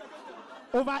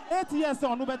 Over 8 years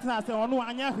onu better say onu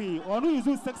anya hwe. Onu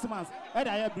use 6 months at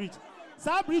the bridge.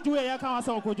 Sa bridge we ya kan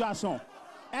say okojo ason.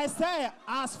 I say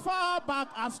as far back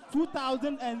as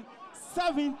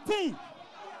 2017.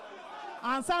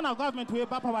 And son of government way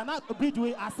back power not bridge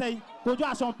way I say Kojo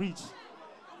Ashon bridge.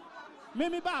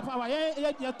 Me back power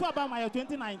ye to about my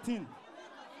 2019.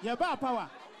 Ye back power.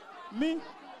 Me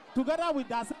together with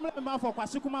the assembly member for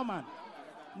Kwashikuma man.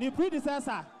 Ni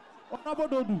predecessor honorable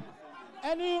Dodu.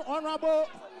 Any honorable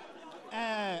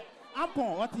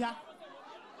Ampon what here?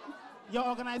 You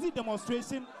organizing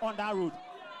demonstration on that road.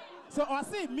 So I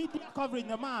see media covering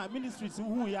the man ministries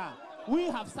who we are. We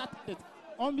have started it.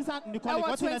 On Mr.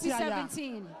 Nicole,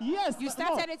 2017. Yes. You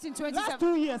started it in 2017. Last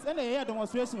 2 years in the year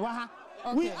demonstration. Okay.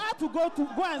 We had to go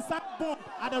and start bomb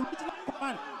at the regional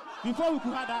command before we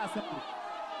could have that assembly.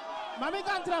 Mami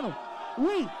Gantrano,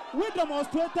 we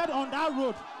demonstrated on that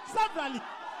road severally.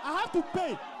 I have to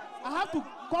pay. I have to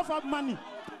cough up money.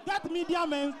 Get media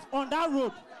men on that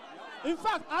road. In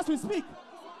fact, as we speak,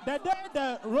 the day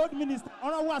the road minister,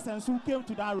 Honorable Asensu, came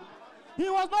to that road, he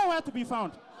was nowhere to be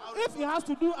found. If he has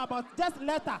to do about just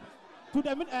letter to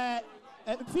the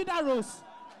feeder roads,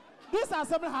 this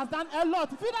assembly has done a lot.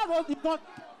 Feeder roads is not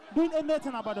doing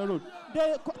anything about the road.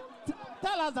 They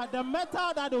tell us that the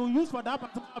metal that they will use for that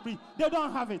particular bridge, they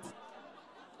don't have it.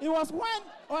 It was when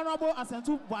Honorable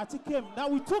Asensu Boachi came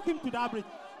that we took him to that bridge,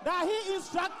 that he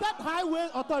instructed highway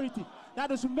authority that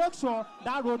they should make sure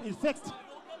that road is fixed.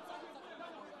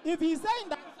 If he's saying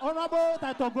that Honorable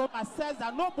Tatogro has said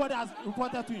that nobody has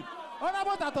reported to him,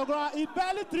 Honorable Tatogro is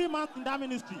barely 3 months in that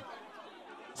ministry.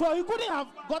 So he couldn't have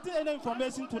gotten any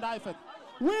information to that effect.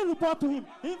 We report to him.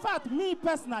 In fact, me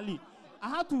personally, I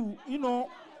have to,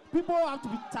 people have to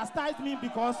be chastised me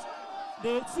because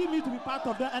they see me to be part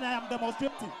of them and I am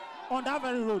demonstrating on that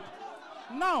very road.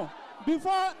 Now,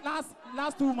 before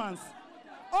last 2 months,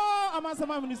 all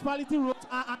Amasaman municipality roads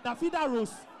are under feeder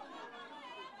roads.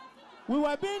 We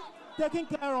were being taken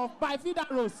care of by feeder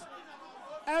roads.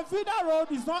 And feeder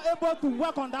road is not able to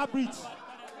work on that bridge.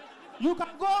 You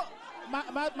can go,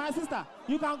 my sister,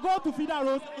 you can go to feeder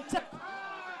road and check.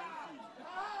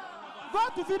 Go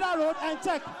to feeder road and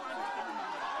check.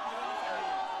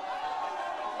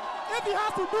 If you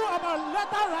have to do about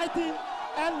letter writing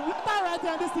and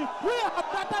this thing, we have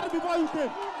started before you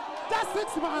came. Just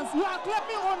 6 months, you are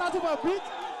claiming ownership of a bridge.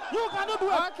 You cannot do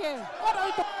it. Okay. What are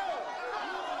you talking?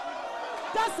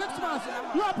 Just 6 months.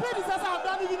 Your predecessor have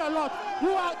done even a lot.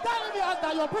 You are telling me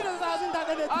that your predecessor hasn't done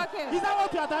anything. Okay. Is that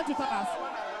what you are trying to tell us?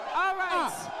 All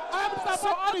right. I'm so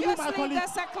supporting you, my obviously colleague.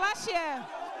 there's a clash here.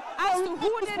 as to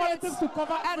who did it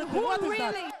and who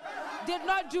really did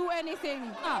not do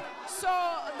anything. So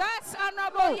that's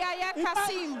Honorable Yaya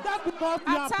Kassim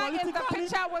attacking the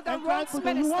picture with the roads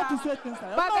minister.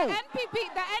 But the NPP,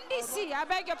 the NDC, I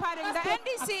beg your pardon, the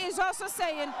NDC is also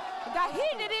saying that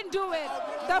he didn't do it.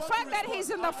 The fact that he's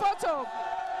in the photo,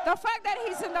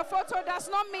 does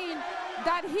not mean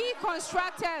that he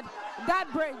constructed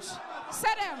that bridge.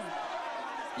 Sedem,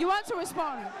 you want to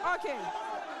respond? Okay.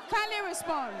 Kindly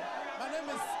respond. My name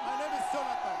is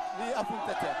Jonathan.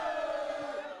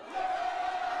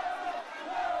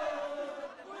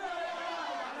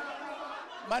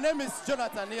 My name is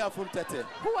Jonathan Niafuntete.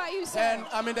 Who are you, sir? And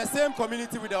I'm in the same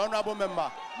community with the honorable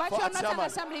member. But you're not an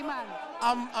assemblyman.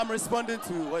 I'm responding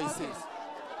to what he says.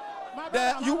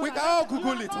 We can all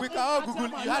Google it. We can all Google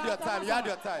it. You had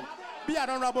your time. Be an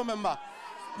honorable member.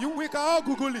 We can all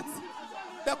Google it.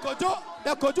 The Kojo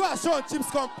Ashon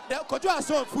the Kojo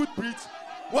Ashon footbridge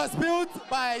was built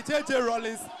by J.J.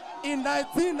 Rawlings in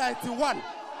 1991.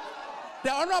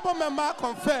 The honorable member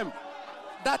confirmed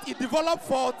that it developed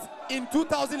fault in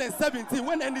 2017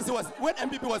 when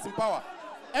MPP was in power.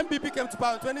 MPP came to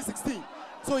power in 2016.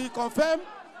 So he confirmed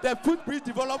the footbridge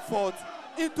developed fault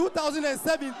in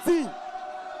 2017.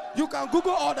 You can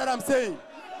Google all that I'm saying.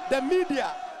 The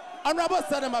media, Honorable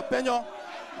Sadam Apenyo,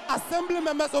 assembly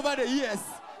members over the years,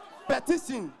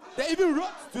 petition, they even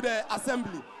wrote to the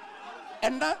assembly.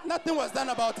 And nothing was done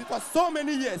about it for so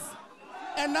many years.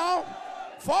 And now,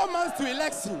 4 months to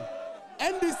election,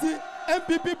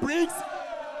 MPP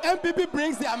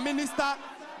brings their minister,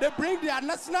 they bring their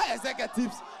national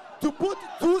executives to put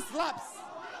two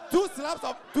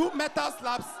metal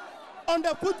slabs on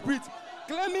the footbridge,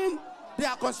 claiming they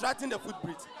are constructing the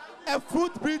footbridge. A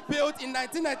footbridge built in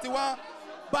 1991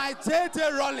 by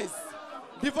J.J. Rawlings,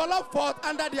 developed forth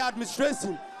under the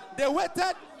administration. They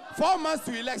waited 4 months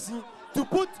to election to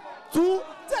put two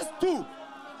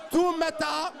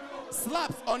metal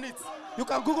slabs on it. You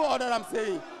can Google all that I'm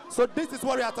saying. So this is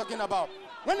what we are talking about.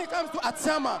 When it comes to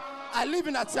Achama, I live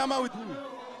in Achama with him.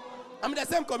 I'm in the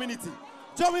same community.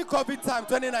 During COVID time,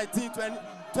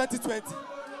 2019-2020,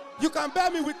 you can bear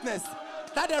me witness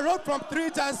that the road from 3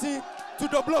 Jansi to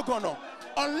Doblogono,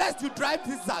 unless you drive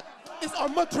zigzag, is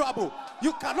unmotorable.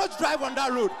 You cannot drive on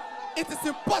that road. It is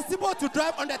impossible to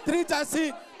drive on the 3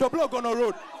 Jansi Doblogono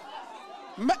road.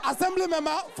 Assembly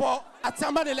member for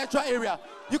Achama electoral area,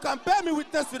 you can bear me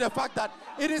witness to the fact that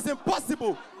it is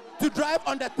impossible to drive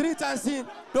on the 3 Jansi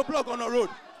Doblogono road.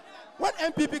 When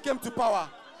MPP came to power,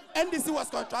 NDC was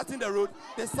contracting the road.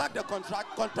 They sacked the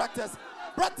contractors,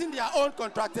 brought in their own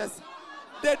contractors.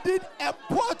 They did a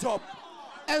poor job.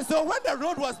 And so when the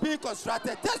road was being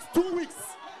constructed, just 2 weeks,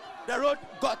 the road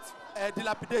got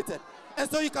dilapidated. And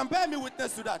so you can bear me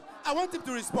witness to that. I want him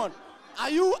to respond. Are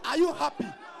you happy?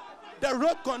 The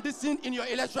road condition in your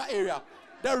electoral area,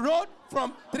 the road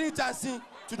from 3 Jansi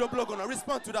to Doblogono.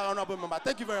 Respond to that, honorable member.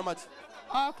 Thank you very much.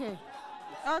 Okay.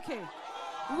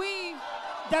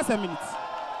 Just a minute.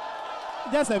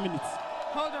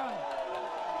 Hold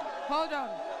on.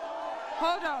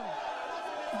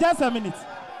 Just a minute.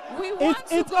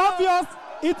 It's obvious.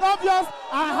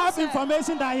 I have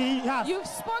information that he has. You've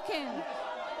spoken.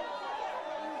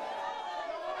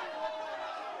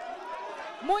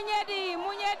 Munyedi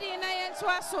na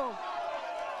yentwaso.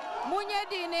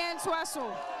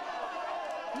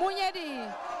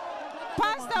 Munyedi.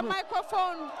 Pass the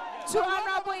microphone to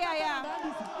Honorable Yaya.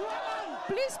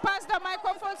 Please pass the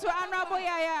microphone to Honorable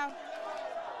Yaya.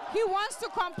 He wants to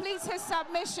complete his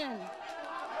submission.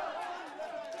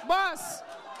 Boss.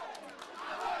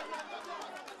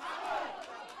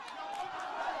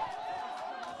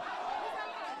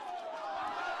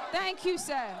 Thank you,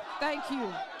 sir. Thank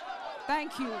you.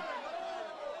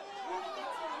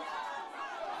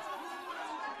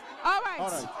 All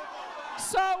right.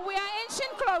 So we are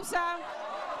inching closer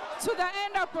to the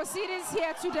end of proceedings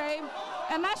here today.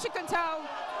 And as you can tell,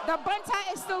 the banter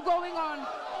is still going on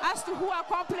as to who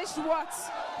accomplished what,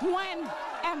 when,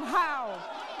 and how.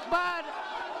 But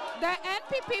the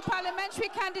NPP parliamentary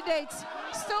candidate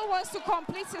still wants to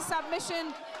complete his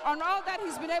submission on all that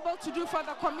he's been able to do for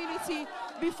the community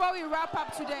before we wrap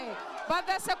up today. But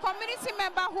there's a community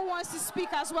member who wants to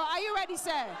speak as well. Are you ready,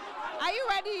 sir? Are you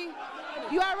ready?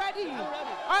 You are ready?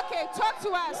 Okay, talk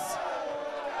to us.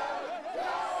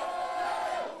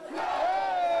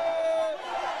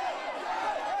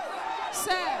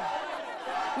 Sir,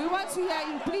 we want to hear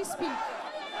you. Please speak.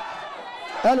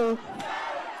 Hello.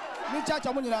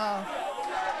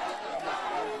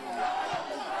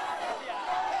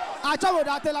 Achawo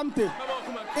da telamte.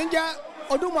 Inja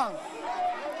Oduma.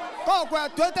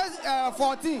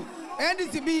 2014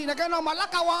 NDCB na kana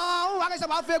malaka wa wa ka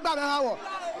ba fe gba me ha wo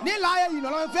ni la ye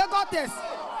no fe go test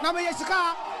na me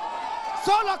yesika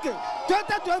so lucky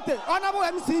 2020 honorable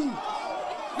MC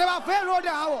ne ba fe road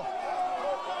ha wo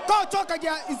ko choka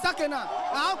ja isakena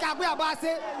a ka gbe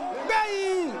abase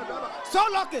gbe so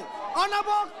lucky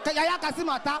honorable Yaya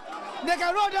Kasimata ne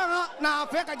ka road na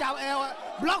fe ka ja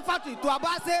block factory to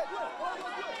abase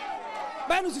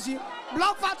benu sisi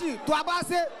block factory to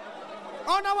abase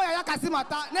honorable Yaya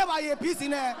Kasimata never ye peace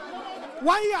in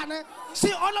 1 year ne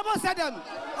she honorable said them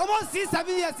almost 6-7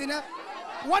 years in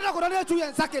what I could 2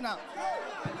 years sakena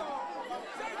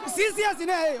 6 years in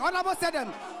honorable said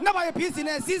them never ye peace in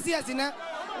 6 years in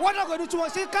what I could do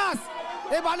she cast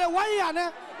about 1 year ne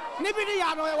nibidi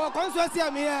ya no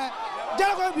constituency me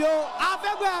jero bio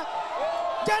afegbe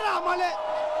jero amale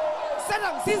said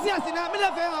them 6 years in me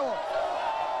le fe hawo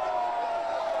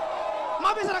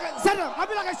mabi said them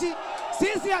mabi like she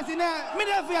 6 years in me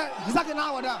le fe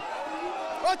sakena wada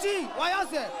Ochi, why you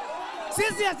say?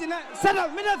 6 years in set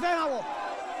up me fe hawo.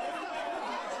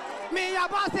 Me ya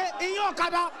ba say in your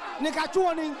kada ni ka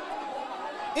chuoni.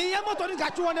 In your motor ni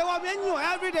ka chuoni wa me nyu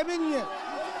every day me nyu.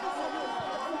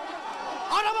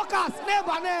 Honorable cast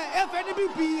neighbor ne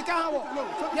FNBP ka hawo.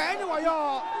 Ya anyway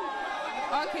yo.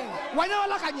 Okay. Why you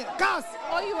like anye? Cast.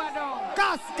 Oh you are done.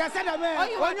 Cast ka say dem me.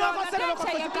 When you go say dem ko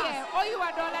cast. Oh you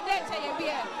are done la dey say ye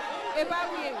be. E ba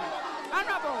wi.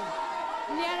 Honorable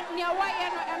nia wa ye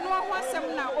no ho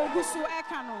asem na ogusu e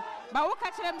ka no ba wo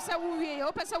ka kire m se wo wie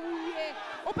wo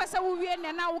pese wo wie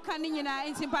ne na wo ka ni nyina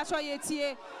entimpa so ye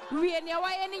tie wie nia wa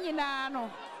ye ni nyina no.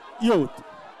 Youth,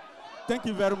 thank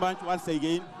you very much once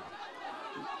again.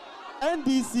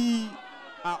 NDC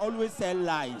are always tell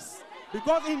lies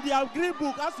because in their green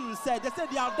book, as you said, they said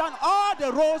they have done all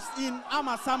the roads in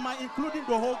Amasaman, including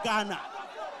the whole Ghana.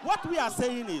 What we are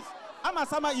saying is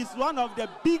Amasaman is one of the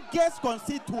biggest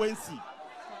constituency.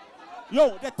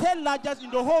 The 10th largest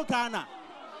in the whole Ghana.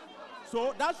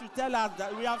 So that should tell us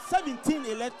that we have 17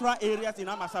 electoral areas in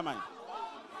Amasaman.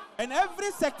 And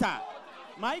every sector,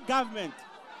 my government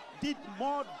did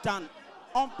more than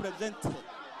unprecedented.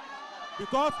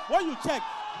 Because when you check,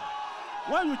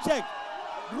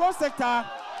 road sector,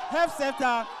 health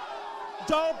sector,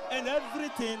 job and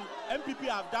everything, MPP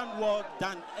have done more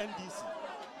than NDC.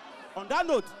 On that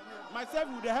note, myself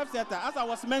with the health sector, as I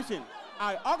was mentioning,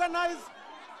 I organized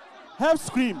health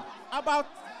screen about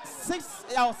 6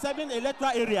 or 7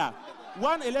 electoral area.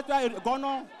 One electoral area,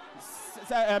 Gono,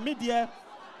 Media,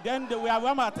 then we have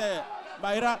one at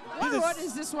Baira. What road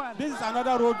is this one? This is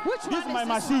another road. Which this one is my is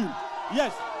machine. One?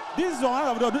 Yes, this is one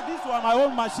of the roads. This is my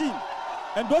own machine.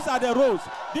 And those are the roads.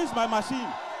 This is my machine.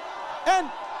 And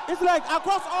it's like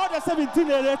across all the 17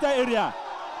 electoral area,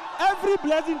 every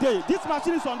blessing day, this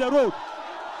machine is on the road.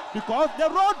 Because the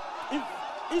road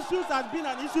issues has been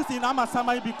an issue in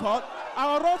Amasaman because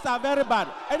our roads are very bad.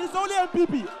 And it's only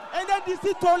MPP. And then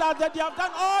DC told us that they have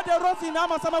done all the roads in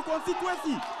Amasaman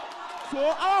Constituency. So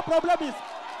our problem is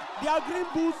their green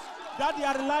boots that they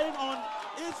are relying on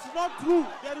is not true.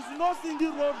 There is no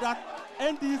single road that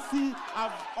NDC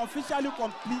have officially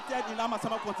completed in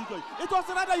Amasaman Constituency. It was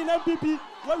rather in MPP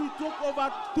when we took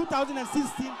over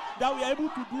 2016 that we are able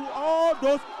to do all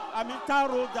those tar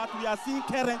roads that we are seeing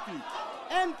currently.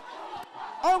 And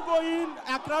ongoing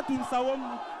Accra to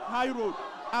Nsawam High Road,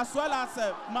 as well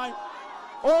as my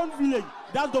own village,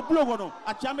 that's the Bulogono,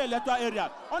 at Chamber electoral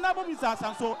area. Honorable Mr.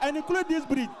 Sanso, and include this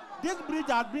bridge. This bridge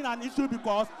has been an issue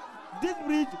because this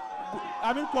bridge,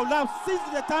 collapsed since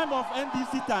the time of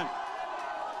NDC time.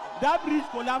 That bridge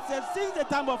collapsed since the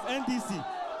time of NDC.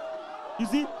 You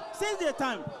see, since the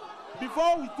time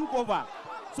before we took over.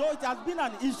 So it has been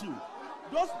an issue.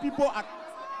 Those people at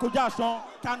Kojashon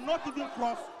cannot even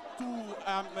cross to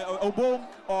Obom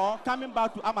or coming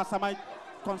back to Amasaman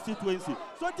constituency.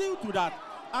 So due to that,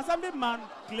 Assemblyman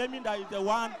claiming that he's the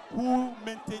one who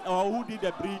maintained or who did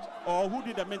the bridge or who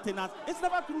did the maintenance, it's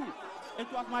never true. It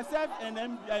was myself and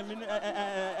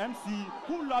MC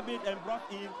who lobbied and brought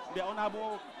in the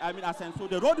Honorable Asenso,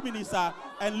 the road minister,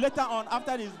 and later on,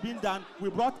 after it's been done, we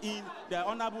brought in the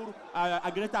Honorable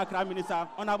Greater Accra Minister,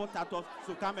 Honorable Tatos,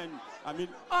 to come and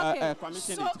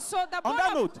commission it. So on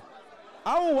that note,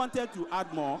 I wanted to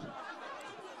add more.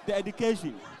 The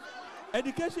education.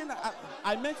 Education,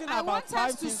 I mentioned about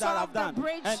 5 things that I've done.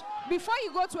 Before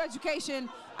you go to education,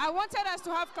 I wanted us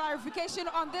to have clarification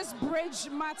on this bridge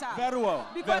matter. Very well.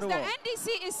 Because the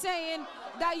NDC is saying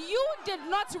that you did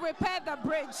not repair the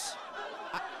bridge.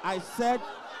 I said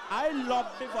I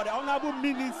lobbied for the Honorable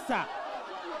Minister.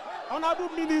 Honorable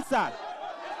Minister.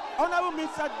 Honorable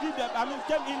Minister did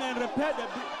came in and repaired the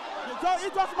bridge. So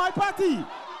it was my party.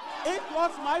 It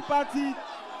was my party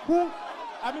who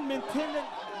maintain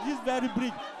this very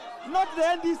bridge. Not the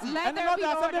NDC and not the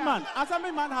Assemblyman.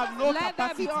 Assemblyman has no capacity. Let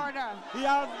there be order. He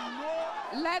has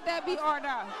no. Let there be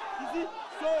order. You see,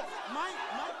 so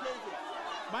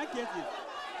my case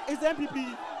is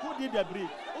MPP who did the bridge,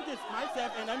 which is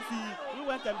myself and MC. We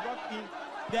went and brought in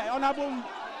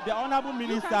the honorable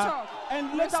minister,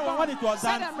 and later on when it was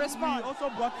done, we also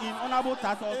brought in honorable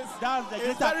Tasso. That's the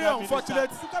it's very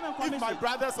unfortunate if my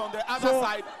brothers on the other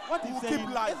side who keep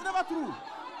lying. It's never true.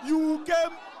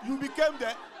 You became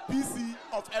the PC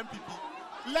of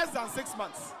MPP less than 6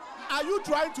 months. Are you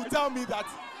trying to tell me that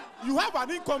you have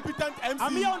an incompetent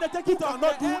MC who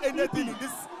cannot do anything in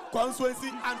this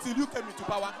constituency until you came into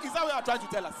power? Is that what you are trying to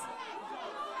tell us?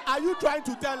 Are you trying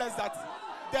to tell us that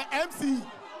the MC,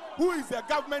 who is the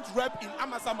government rep in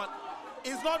Amasaman,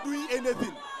 is not doing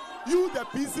anything? You, the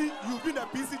PC, you've been a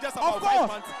PC just about 5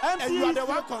 months, and you are the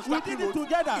one constructing roads. Is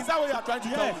that what you are trying to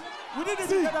tell me? We did it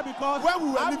together because when we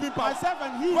were leaving power, myself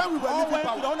and he when we were leaving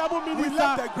power, the honorable minister, we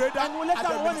left the grader and later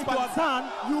at the when it was done,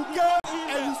 you came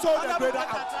and you sold the grader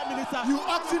out. You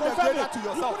auctioned the grader to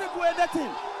yourself. You couldn't do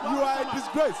anything. You are a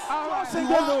disgrace.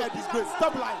 You are a disgrace.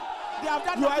 Stop lying. They have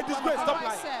done you are a disgrace. Stop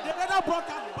lying. They never brought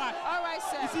us back. All right,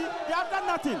 sir. You see, they have done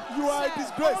nothing. You are a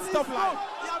disgrace. Stop lying.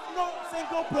 They have no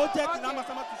single project in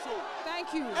Amasaman to show.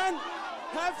 Thank you. And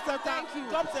health sector,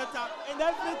 job sector, and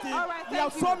everything. All right, we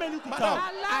have so many to tell.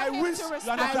 I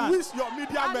wish your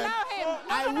media men.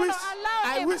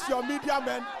 I wish your media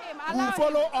men will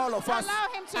follow all of us.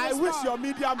 I wish your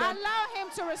media men. Allow him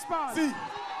to respond. See,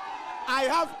 I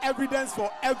have evidence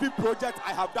for every project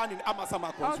I have done in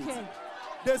Amasaman Constituency. Okay.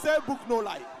 They say book no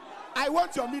lie. I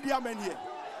want your media men here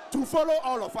to follow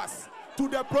all of us to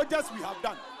the projects we have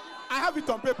done. I have it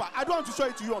on paper. I don't want to show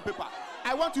it to you on paper.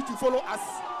 I want you to follow us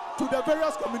to the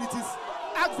various communities.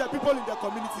 Ask the people in the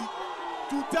community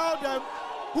to tell them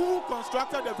who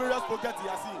constructed the various projects you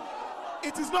are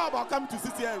seeing. It is not about coming to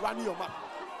sit here and running your mouth.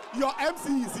 Your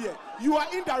MC is here. You are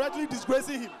indirectly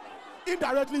disgracing him.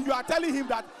 Indirectly, you are telling him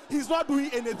that he's not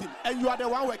doing anything, and you are the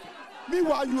one working.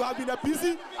 Meanwhile, you have been a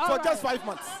PC for just 5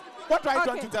 months. What are you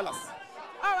trying to tell us?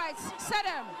 All right,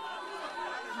 Sedem.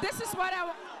 This is what I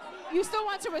want. You still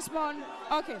want to respond?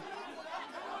 Okay.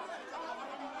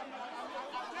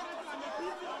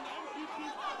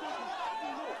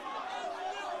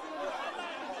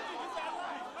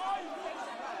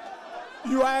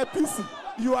 You are a PC.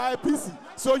 You are a PC.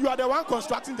 So you are the one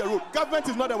constructing the road. Government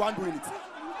is not the one doing it.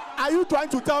 Are you trying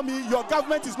to tell me your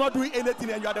government is not doing anything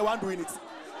and you are the one doing it?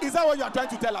 Is that what you are trying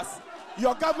to tell us?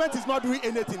 Your government is not doing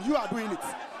anything. You are doing it.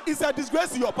 It's a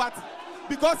disgrace to your party.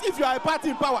 Because if you are a party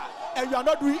in power and you are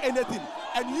not doing anything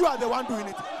and you are the one doing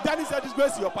it, then it's a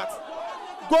disgrace to your party.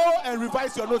 Go and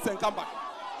revise your notes and come back.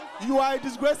 You are a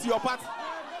disgrace to your party.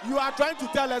 You are trying to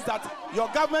tell us that your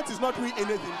government is not doing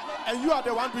anything and you are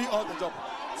the one doing all the job.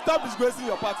 Stop disgracing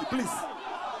your party, please.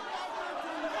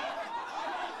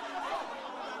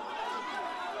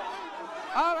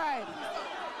 All right.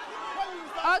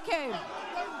 Okay.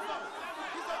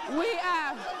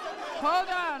 Hold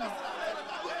on.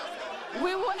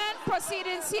 We will end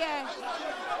proceedings here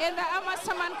in the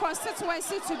Amasaman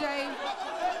Constituency today,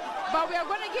 but we are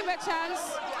going to give a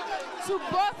chance to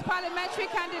both parliamentary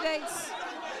candidates.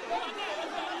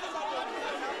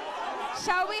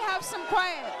 Shall we have some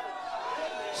quiet?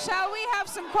 Shall we have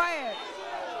some quiet?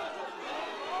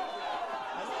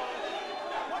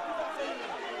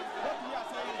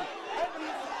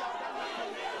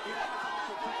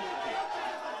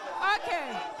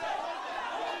 Okay.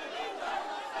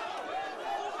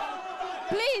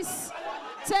 Please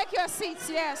take your seats,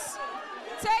 yes.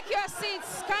 Take your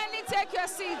seats. Kindly take your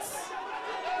seats.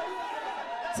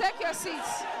 Take your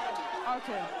seats.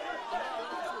 Okay.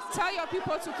 Tell your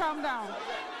people to calm down.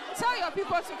 Tell your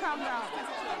people to calm down.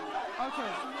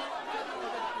 Okay.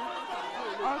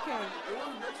 Okay.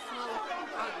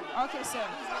 Okay, sir.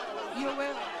 You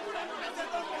will.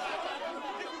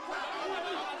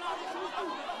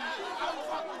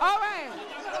 All right.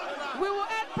 We will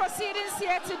end proceedings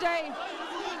here today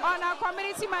on our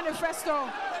community manifesto.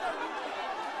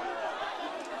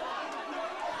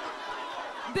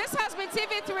 This has been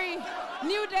TV3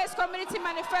 New Day's Community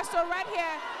Manifesto right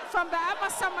here from the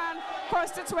Amasaman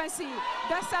Constituency.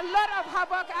 There's a lot of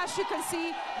havoc, as you can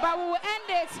see, but we will end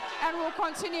it and we'll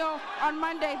continue on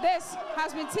Monday. This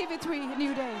has been TV3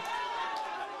 New Day.